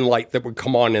warning light that would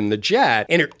come on in the jet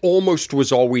and it almost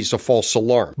was always a false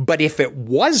alarm. But if it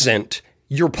wasn't,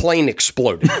 your plane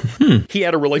exploded. He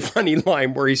had a really funny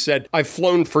line where he said, I've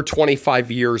flown for 25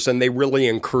 years and they really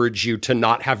encourage you to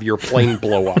not have your plane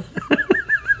blow up.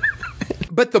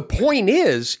 But the point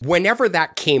is, whenever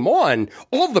that came on,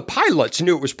 all the pilots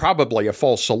knew it was probably a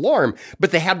false alarm,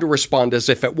 but they had to respond as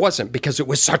if it wasn't because it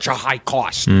was such a high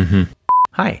cost. Mm-hmm.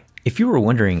 Hi. If you were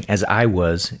wondering, as I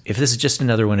was, if this is just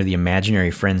another one of the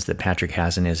imaginary friends that Patrick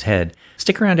has in his head,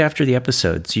 stick around after the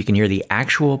episode so you can hear the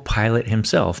actual pilot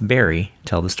himself, Barry,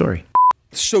 tell the story.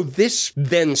 So this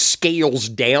then scales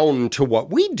down to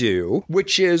what we do,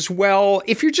 which is, well,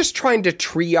 if you're just trying to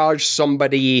triage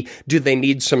somebody, do they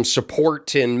need some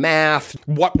support in math?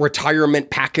 What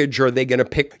retirement package are they going to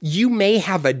pick? You may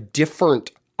have a different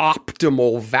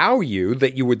optimal value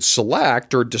that you would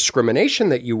select or discrimination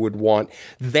that you would want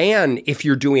than if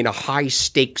you're doing a high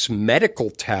stakes medical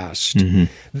test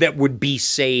that would be,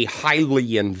 say,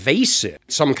 highly invasive,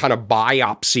 some kind of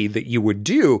biopsy that you would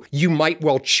do. You might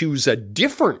well choose a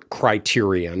different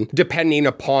criterion depending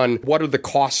upon what are the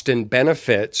cost and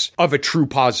benefits of a true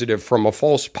positive from a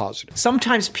false positive.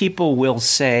 Sometimes people will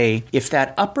say if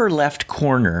that upper left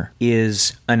corner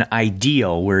is an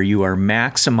ideal where you are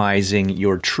maximizing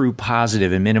your true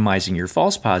positive and minimizing your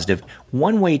false positive,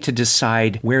 one way to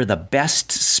decide where the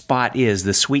best spot is,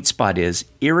 the sweet spot is,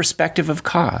 irrespective of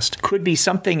cost, could be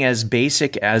something as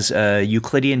basic as a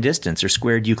Euclidean distance or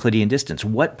squared Euclidean distance.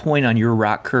 What point on your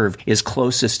ROC curve is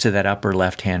closest to that upper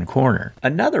left-hand corner?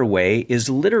 Another way is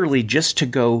literally just to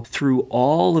go through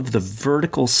all of the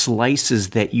vertical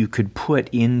slices that you could put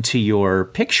into your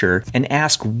picture and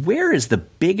ask where is the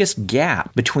biggest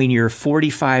gap between your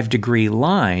 45-degree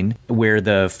line where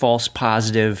the false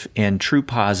positive and true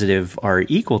positive are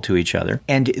equal to each other,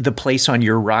 and the place on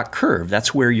your ROC curve.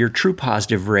 That's where your true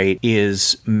positive rate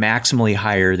is maximally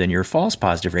higher than your false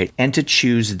positive rate, and to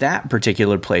choose that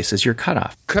particular place as your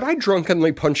cutoff. Could I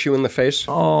drunkenly punch you in the face?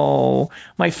 Oh,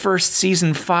 my first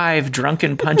season 5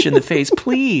 drunken punch in the face,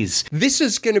 please. This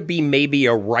is going to be maybe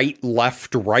a right,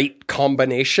 left, right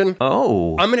combination.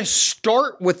 Oh. I'm going to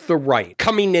start with the right,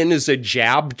 coming in as a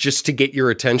jab just to get your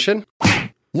attention.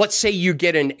 Let's say you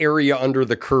get an area under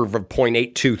the curve of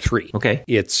 0.823. Okay.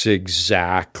 It's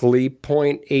exactly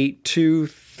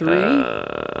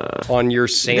 0.823 on your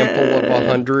sample of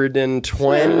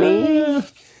 120.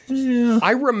 Yeah.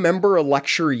 I remember a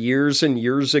lecture years and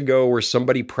years ago where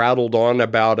somebody prattled on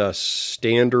about a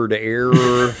standard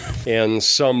error and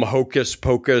some hocus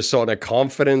pocus on a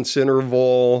confidence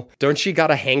interval. Don't you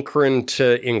got a hankering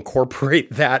to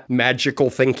incorporate that magical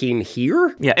thinking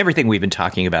here? Yeah, everything we've been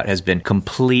talking about has been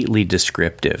completely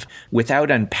descriptive.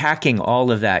 Without unpacking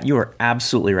all of that, you are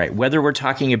absolutely right. Whether we're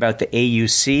talking about the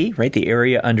AUC, right, the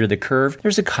area under the curve,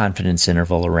 there's a confidence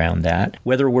interval around that.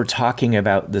 Whether we're talking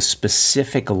about the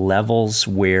specific levels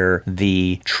where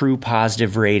the true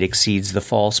positive rate exceeds the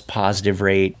false positive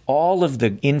rate, all of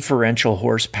the inferential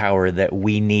horsepower that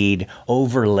we need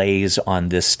overlays on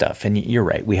this stuff. And you're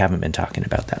right, we haven't been talking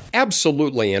about that.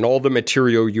 Absolutely. And all the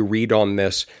material you read on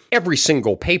this, every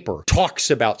single paper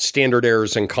talks about standard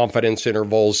errors and confidence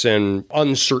intervals and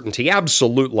uncertainty.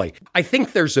 Absolutely. I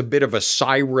think there's a bit of a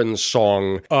siren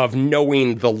song of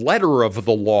knowing the letter of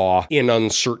the law in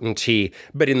uncertainty,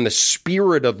 but in the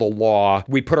spirit of the law,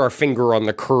 we put our finger on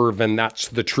the curve and that's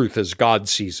the truth as God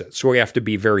sees it. So we have to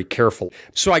be very careful.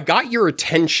 So I got your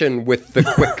attention with the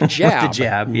quick jab. With the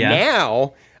jab, yeah.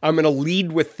 Now I'm going to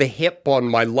lead with the hip on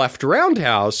my left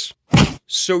roundhouse.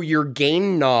 So your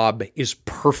gain knob is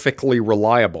perfectly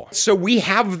reliable. So we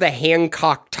have the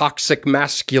Hancock toxic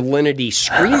masculinity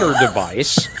screener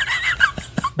device.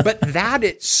 But that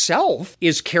itself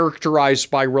is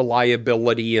characterized by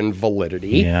reliability and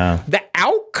validity. Yeah. The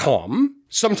outcome,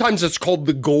 sometimes it's called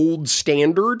the gold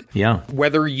standard. Yeah.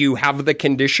 Whether you have the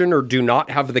condition or do not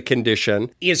have the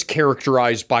condition is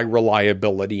characterized by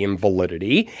reliability and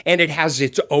validity. And it has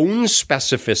its own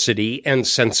specificity and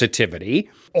sensitivity.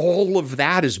 All of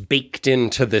that is baked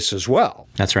into this as well.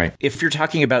 That's right. If you're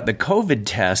talking about the COVID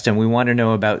test and we want to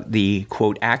know about the,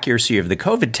 quote, accuracy of the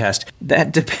COVID test,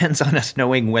 that depends on us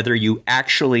knowing whether you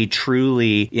actually,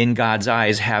 truly, in God's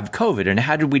eyes, have COVID. And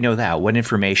how did we know that? What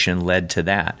information led to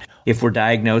that? If we're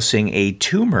diagnosing a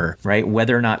tumor, right,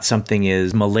 whether or not something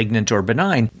is malignant or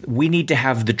benign, we need to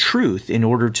have the truth in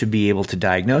order to be able to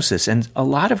diagnose this. And a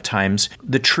lot of times,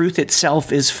 the truth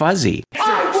itself is fuzzy.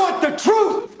 I want the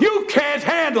truth! You can't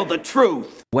have handle the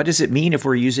truth. What does it mean if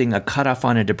we're using a cutoff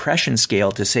on a depression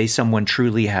scale to say someone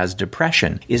truly has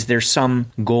depression? Is there some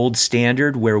gold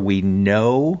standard where we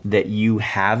know that you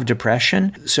have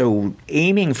depression? So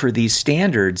aiming for these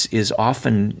standards is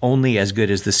often only as good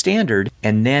as the standard,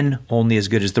 and then only as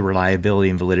good as the reliability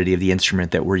and validity of the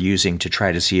instrument that we're using to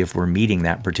try to see if we're meeting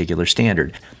that particular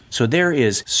standard. So there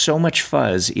is so much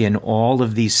fuzz in all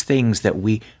of these things that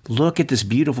we look at this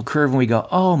beautiful curve and we go,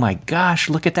 oh my gosh,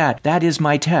 look at that. That is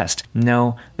my test.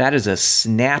 No, that is a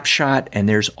snapshot, and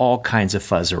there's all kinds of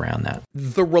fuzz around that.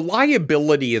 The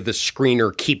reliability of the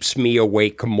screener keeps me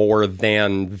awake more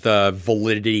than the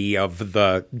validity of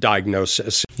the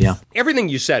diagnosis. Yeah. Everything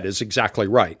you said is exactly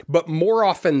right. But more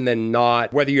often than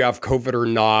not, whether you have COVID or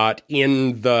not,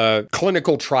 in the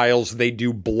clinical trials, they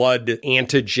do blood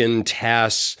antigen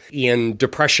tests. In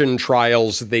depression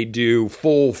trials, they do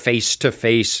full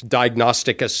face-to-face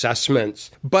diagnostic assessments.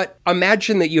 But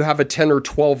imagine that you have a 10 or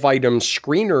 12 item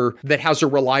screener that has a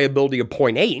reliability of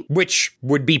 0.8, which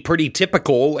would be pretty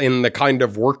typical in the kind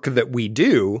of work that we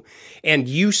do. And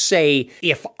you say,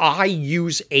 if I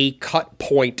use a cut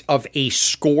point of a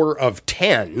score of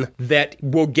 10, that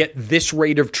will get this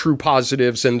rate of true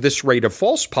positives and this rate of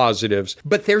false positives,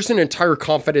 but there's an entire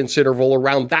confidence interval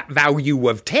around that value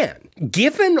of 10.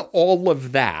 Given all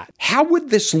of that, how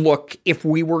would this look if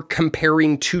we were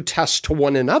comparing two tests to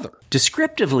one another?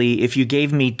 Descriptively, if you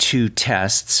gave me two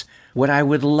tests, what I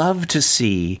would love to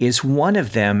see is one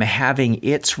of them having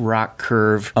its ROC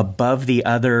curve above the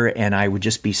other, and I would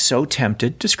just be so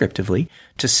tempted, descriptively,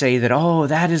 to say that, oh,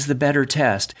 that is the better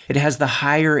test. It has the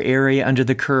higher area under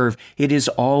the curve. It is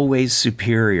always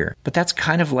superior. But that's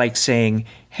kind of like saying,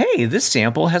 hey, this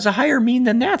sample has a higher mean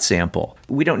than that sample.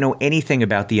 We don't know anything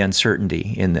about the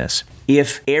uncertainty in this.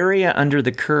 If area under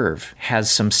the curve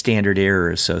has some standard error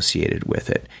associated with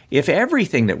it, if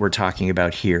everything that we're talking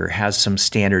about here has some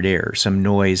standard error, some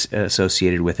noise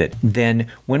associated with it, then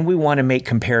when we want to make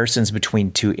comparisons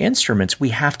between two instruments, we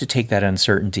have to take that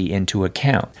uncertainty into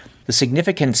account. The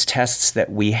significance tests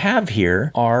that we have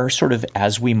here are sort of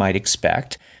as we might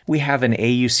expect. We have an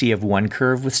AUC of one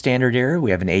curve with standard error.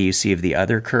 We have an AUC of the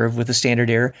other curve with a standard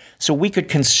error. So we could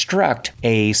construct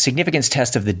a significance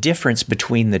test of the difference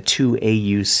between the two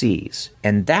AUCs.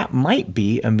 And that might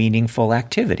be a meaningful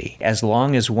activity, as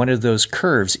long as one of those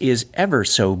curves is ever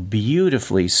so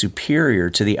beautifully superior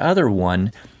to the other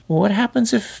one. Well, what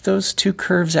happens if those two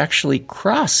curves actually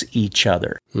cross each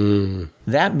other?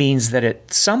 That means that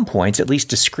at some points, at least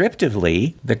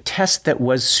descriptively, the test that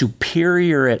was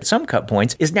superior at some cut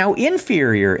points is now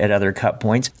inferior at other cut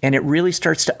points, and it really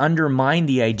starts to undermine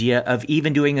the idea of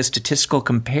even doing a statistical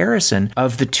comparison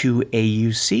of the two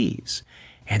AUCs.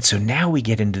 And so now we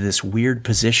get into this weird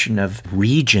position of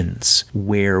regions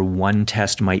where one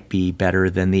test might be better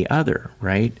than the other,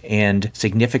 right? And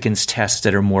significance tests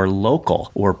that are more local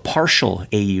or partial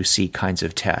AUC kinds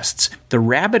of tests. The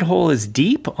rabbit hole is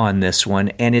deep on this one,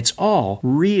 and it's all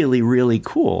really, really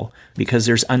cool because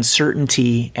there's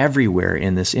uncertainty everywhere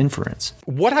in this inference.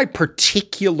 What I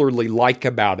particularly like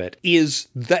about it is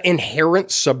the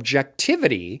inherent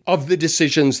subjectivity of the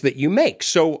decisions that you make.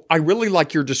 So I really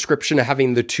like your description of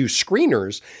having the two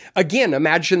screeners. Again,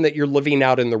 imagine that you're living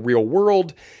out in the real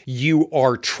world. You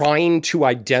are trying to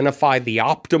identify the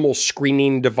optimal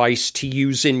screening device to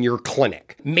use in your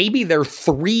clinic. Maybe there are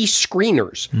 3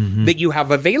 screeners that you have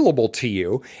available to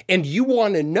you, and you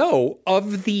want to know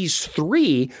of these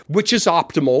 3, which is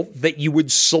optimal that you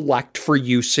would select for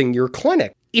use in your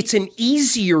clinic. It's an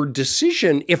easier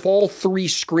decision if all 3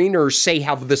 screeners, say,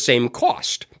 have the same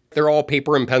cost. They're all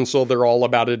paper and pencil. They're all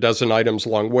about a dozen items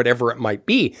long, whatever it might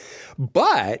be.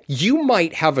 But you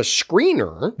might have a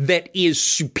screener that is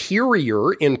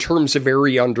superior in terms of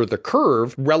area under the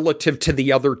curve relative to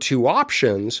the other 2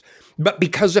 options. But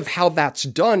because of how that's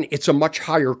done, it's a much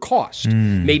higher cost.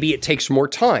 Maybe it takes more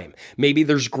time. Maybe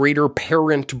there's greater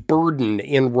parent burden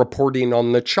in reporting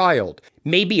on the child.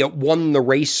 Maybe it won the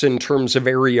race in terms of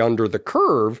area under the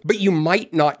curve, but you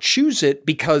might not choose it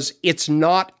because it's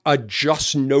not a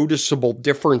just noticeable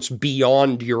difference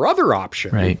beyond your other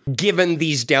option, given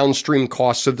these downstream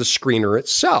costs of the screener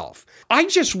itself. I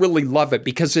just really love it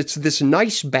because it's this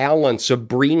nice balance of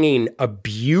bringing a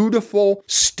beautiful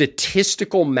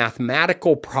statistical,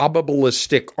 mathematical,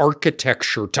 probabilistic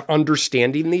architecture to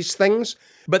understanding these things,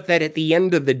 but that at the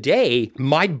end of the day,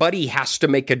 my buddy has to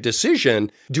make a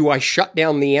decision. Do I shut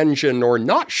down the engine or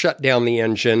not shut down the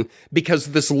engine because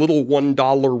this little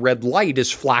 $1 red light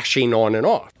is flashing on and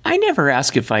off? I never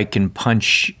ask if I can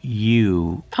punch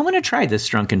you. I want to try this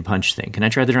drunken punch thing. Can I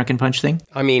try the drunken punch thing?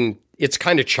 I mean, it's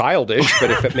kind of childish, but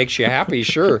if it makes you happy,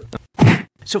 sure.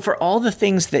 So for all the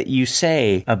things that you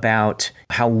say about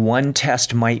how one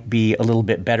test might be a little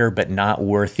bit better but not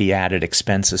worth the added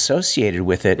expense associated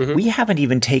with it, we haven't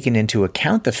even taken into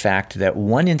account the fact that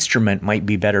one instrument might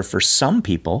be better for some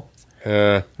people.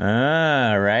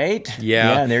 Right?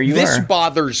 Yeah, there you are. This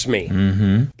bothers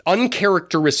me.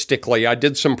 Uncharacteristically, I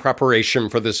did some preparation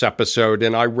for this episode,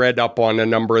 and I read up on a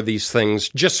number of these things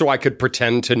just so I could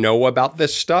pretend to know about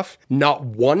this stuff. Not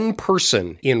one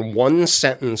person in one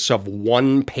sentence of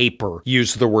one paper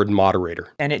used the word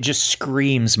moderator. And it just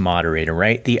screams moderator,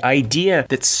 right? The idea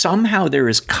that somehow there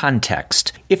is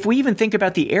context. If we even think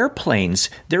about the airplanes,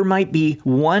 there might be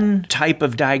one type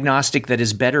of diagnostic that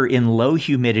is better in low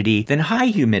humidity than high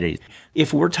humidity.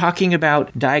 If we're talking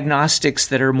about diagnostics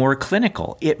that are more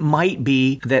clinical, it might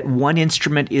be that one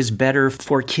instrument is better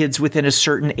for kids within a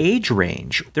certain age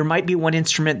range. There might be one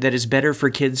instrument that is better for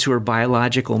kids who are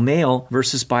biological male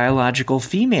versus biological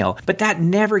female, but that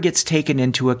never gets taken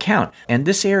into account. And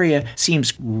this area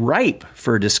seems ripe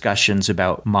for discussions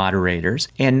about moderators,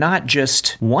 and not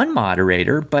just one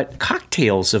moderator, but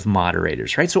cocktails of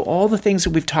moderators, right? So all the things that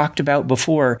we've talked about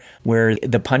before, where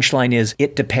the punchline is,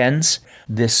 it depends,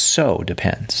 this so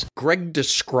depends. Greg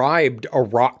described a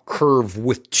ROC curve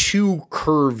with two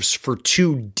curves for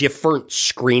two different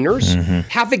screeners.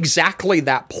 Have exactly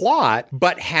that plot,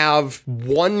 but have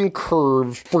one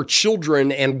curve for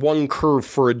children and one curve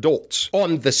for adults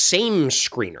on the same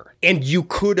screener. And you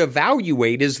could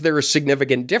evaluate, is there a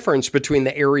significant difference between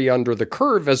the area under the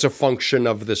curve as a function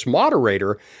of this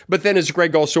moderator? But then, as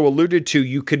Greg also alluded to,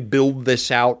 you could build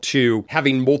this out to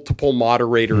having multiple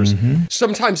moderators.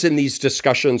 Sometimes in these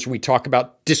discussions, we talk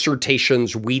about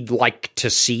dissertations we'd like to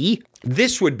see.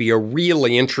 This would be a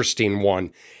really interesting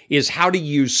one, is how to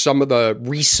use some of the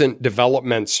recent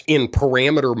developments in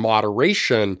parameter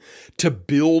moderation to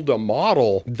build a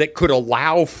model that could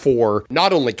allow for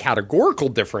not only categorical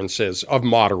differences of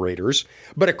moderators,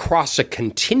 but across a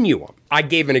continuum. I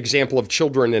gave an example of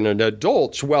children and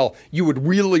adults. Well, you would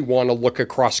really want to look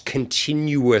across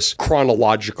continuous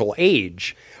chronological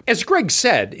age. As Greg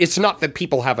said, it's not that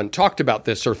people haven't talked about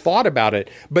this or thought about it,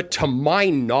 but to my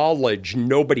knowledge,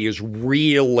 nobody has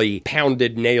really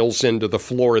pounded nails into the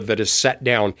floor that is set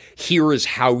down. Here is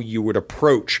how you would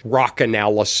approach ROC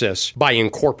analysis by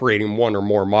incorporating one or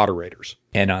more moderators.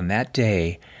 And on that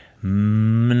day,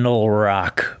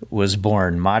 ROC was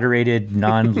born, moderated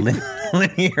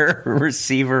non-linear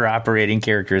receiver operating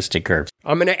characteristic curves.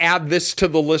 I'm going to add this to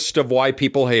the list of why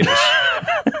people hate us.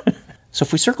 So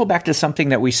if we circle back to something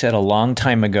that we said a long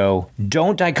time ago,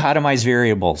 don't dichotomize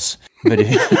variables. But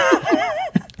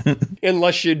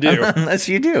Unless you do. Unless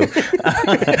you do.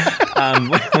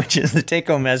 Which is the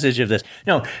take-home message of this.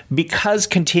 No, because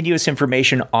continuous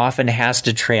information often has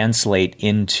to translate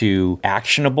into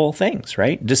actionable things,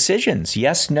 right? Decisions,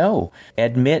 yes, no.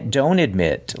 Admit, don't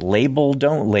admit. Label,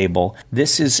 don't label.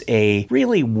 This is a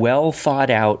really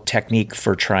well-thought-out technique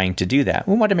for trying to do that.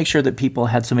 We want to make sure that people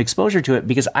had some exposure to it,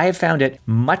 because I have found it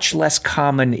much less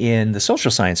common in the social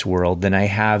science world than I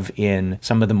have in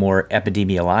some of the more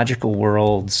epidemiological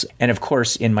worlds, and of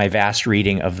course in my vast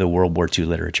reading of the World War II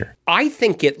literature. I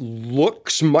think it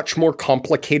looks much more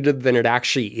complicated than it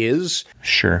actually is.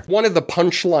 Sure. One of the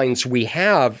punchlines we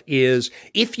have is,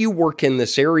 if you work in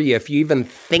this area, if you even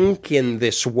think in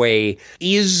this way,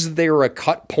 is there a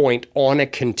cut point on a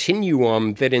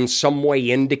continuum that in some way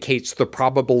indicates the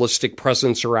probabilistic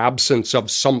presence or absence of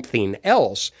something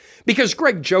else? Because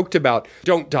Greg joked about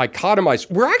don't dichotomize.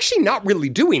 We're actually not really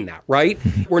doing that, right?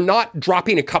 We're not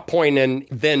dropping a cut point and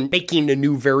then making a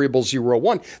new variable 0,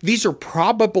 1. These are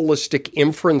probabilistic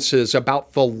inferences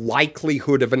about the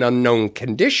likelihood of an unknown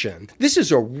condition. This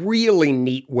is a really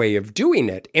neat way of doing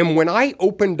it. And when I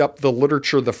opened up the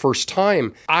literature the first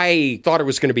time, I thought it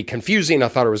was going to be confusing. I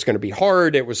thought it was going to be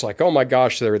hard. It was like, oh my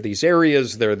gosh, there are these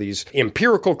areas, there are these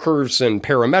empirical curves and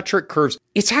parametric curves.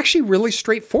 It's actually really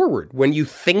straightforward. When you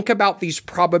think about these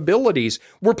probabilities,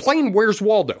 we're playing Where's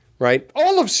Waldo, right?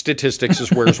 All of statistics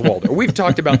is Where's Waldo. We've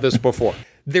talked about this before.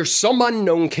 There's some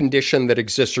unknown condition that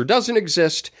exists or doesn't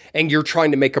exist, and you're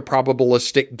trying to make a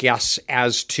probabilistic guess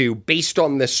as to, based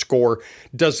on this score,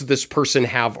 does this person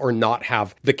have or not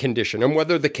have the condition? And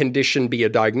whether the condition be a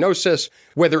diagnosis,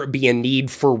 whether it be a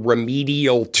need for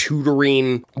remedial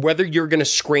tutoring, whether you're going to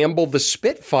scramble the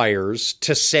Spitfires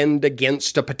to send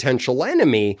against a potential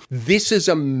enemy, this is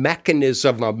a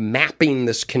mechanism of mapping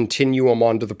this continuum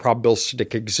onto the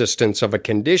probabilistic existence of a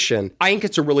condition. I think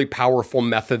it's a really powerful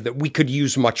method that we could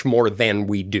use much more than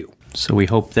we do. So we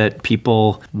hope that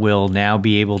people will now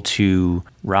be able to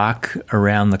rock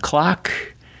around the clock,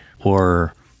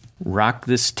 or rock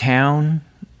this town,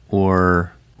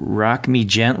 or rock me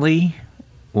gently,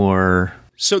 or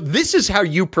So this is how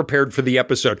you prepared for the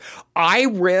episode. I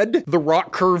read the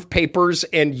Rock Curve papers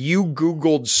and you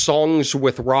Googled songs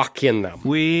with rock in them.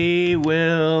 We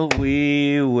will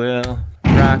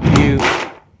rock you.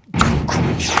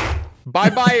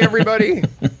 Bye-bye, everybody.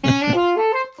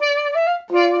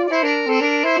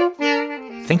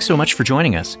 Thanks so much for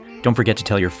joining us. Don't forget to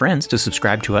tell your friends to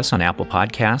subscribe to us on Apple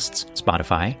Podcasts,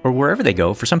 Spotify, or wherever they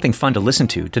go for something fun to listen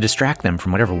to distract them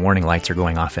from whatever warning lights are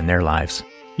going off in their lives.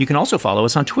 You can also follow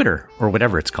us on Twitter, or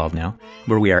whatever it's called now,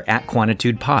 where we are at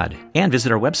QuantitudePod, and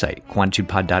visit our website,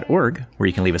 quantitudepod.org, where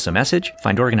you can leave us a message,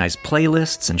 find organized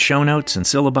playlists and show notes and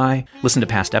syllabi, listen to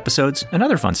past episodes, and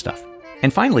other fun stuff.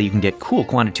 And finally, you can get cool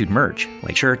Quantitude merch,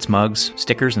 like shirts, mugs,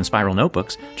 stickers, and spiral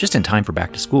notebooks, just in time for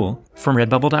back to school, from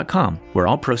redbubble.com, where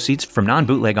all proceeds from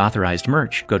non-bootleg authorized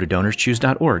merch go to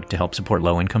donorschoose.org to help support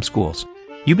low-income schools.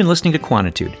 You've been listening to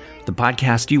Quantitude, the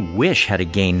podcast you wish had a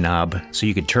gain knob so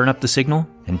you could turn up the signal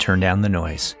and turn down the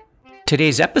noise.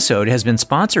 Today's episode has been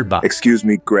sponsored by... Excuse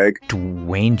me, Greg.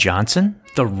 Dwayne Johnson?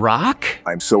 The Rock?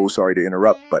 I'm so sorry to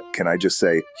interrupt, but can I just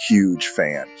say, huge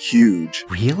fan. Huge.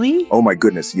 Really? Oh my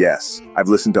goodness, yes. I've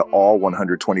listened to all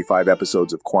 125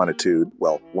 episodes of Quantitude,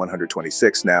 well,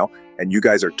 126 now, and you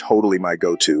guys are totally my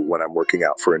go-to when I'm working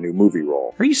out for a new movie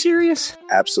role. Are you serious?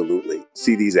 Absolutely.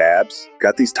 See these abs?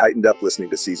 Got these tightened up listening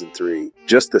to season 3.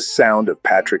 Just the sound of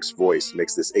Patrick's voice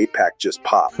makes this 8-pack just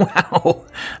pop. Wow,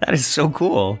 that is so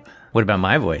cool. What about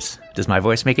my voice? Does my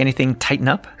voice make anything tighten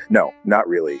up? No, not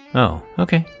really. Oh,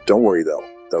 okay. Don't worry, though.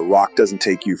 The Rock doesn't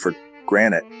take you for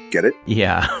granted. Get it?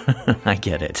 Yeah, I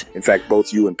get it. In fact,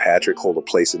 both you and Patrick hold a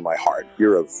place in my heart.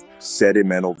 You're of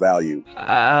sentimental value.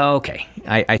 Okay.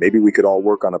 I Maybe we could all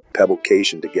work on a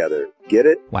pebblecation together. Get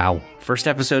it? Wow. First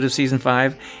episode of season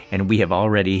 5, and we have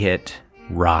already hit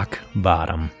rock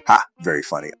bottom. Ha! Very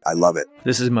funny. I love it.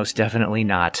 This is most definitely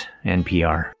not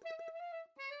NPR.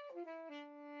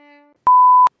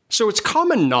 So it's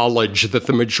common knowledge that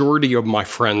the majority of my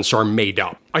friends are made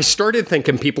up. I started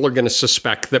thinking people are going to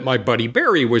suspect that my buddy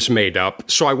Barry was made up,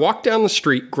 so I walked down the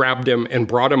street, grabbed him, and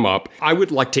brought him up. I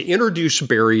would like to introduce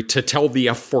Barry to tell the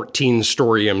F-14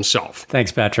 story himself.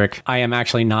 Thanks, Patrick. I am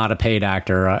actually not a paid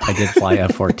actor. I did fly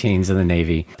F-14s in the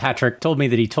Navy. Patrick told me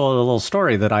that he told a little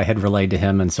story that I had relayed to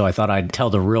him, and so I thought I'd tell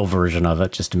the real version of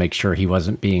it just to make sure he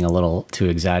wasn't being a little too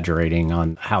exaggerating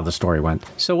on how the story went.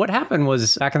 So what happened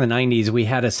was, back in the 90s, we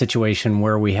had a situation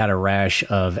where we had a rash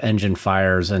of engine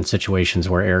fires and situations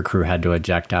where aircrew had to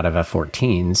eject out of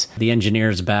F-14s. The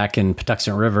engineers back in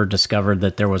Patuxent River discovered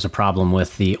that there was a problem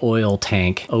with the oil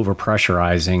tank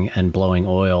overpressurizing and blowing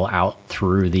oil out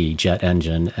through the jet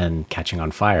engine and catching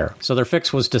on fire. So their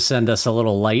fix was to send us a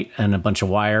little light and a bunch of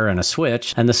wire and a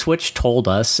switch, and the switch told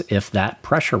us if that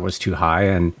pressure was too high,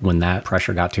 and when that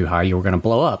pressure got too high, you were going to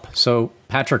blow up. So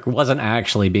Patrick wasn't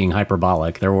actually being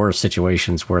hyperbolic. There were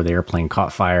situations where the airplane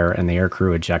caught fire and the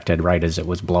aircrew ejected right as it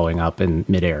was blowing up in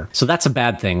midair. So that's a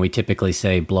bad thing. We typically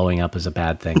say blowing up is a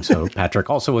bad thing. So Patrick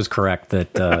also was correct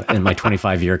that in my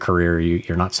 25-year career,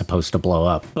 you're not supposed to blow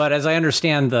up. But as I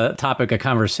understand the topic of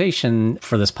conversation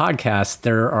for this podcast,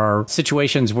 there are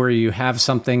situations where you have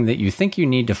something that you think you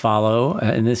need to follow.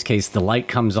 In this case, the light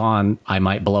comes on. I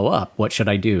might blow up. What should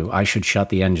I do? I should shut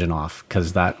the engine off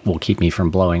because that will keep me from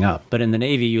blowing up. But in the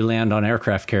Navy, you land on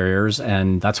aircraft carriers,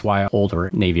 and that's why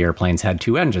older Navy airplanes had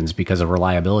 2 engines, because of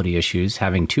reliability issues.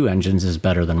 Having 2 engines is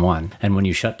better than 1. And when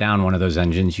you shut down one of those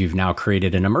engines, you've now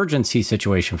created an emergency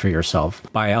situation for yourself.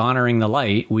 By honoring the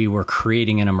light, we were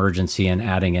creating an emergency and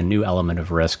adding a new element of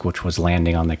risk, which was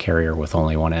landing on the carrier with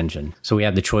only 1 engine. So we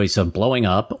had the choice of blowing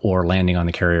up or landing on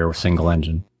the carrier with single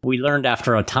engine. We learned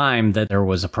after a time that there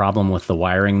was a problem with the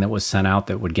wiring that was sent out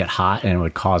that would get hot and it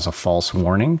would cause a false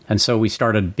warning. And so we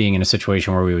started being in a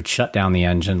situation where we would shut down the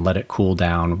engine, let it cool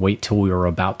down, wait till we were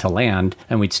about to land,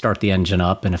 and we'd start the engine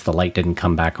up. And if the light didn't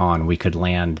come back on, we could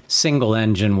land single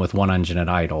engine with 1 engine at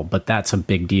idle. But that's a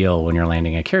big deal when you're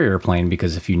landing a carrier plane,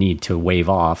 because if you need to wave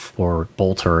off, or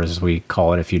bolter as we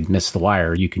call it, if you'd miss the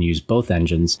wire, you can use both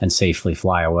engines and safely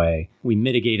fly away. We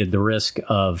mitigated the risk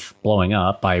of blowing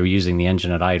up by using the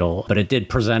engine at idle, but it did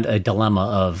present a dilemma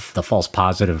of the false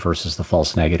positive versus the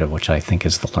false negative, which I think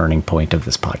is the learning point of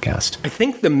this podcast. I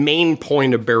think the main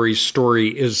point of Barry's story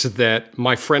is that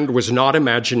my friend was not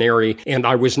imaginary and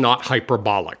I was not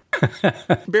hyperbolic.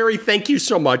 Barry, thank you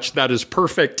so much. That is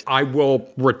perfect. I will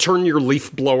return your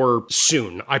leaf blower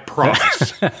soon. I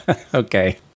promise.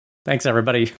 Okay. Thanks,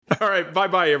 everybody. All right.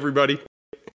 Bye-bye, everybody.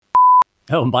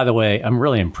 Oh, and by the way, I'm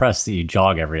really impressed that you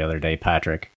jog every other day,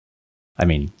 Patrick. I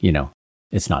mean, you know,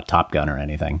 it's not Top Gun or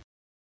anything.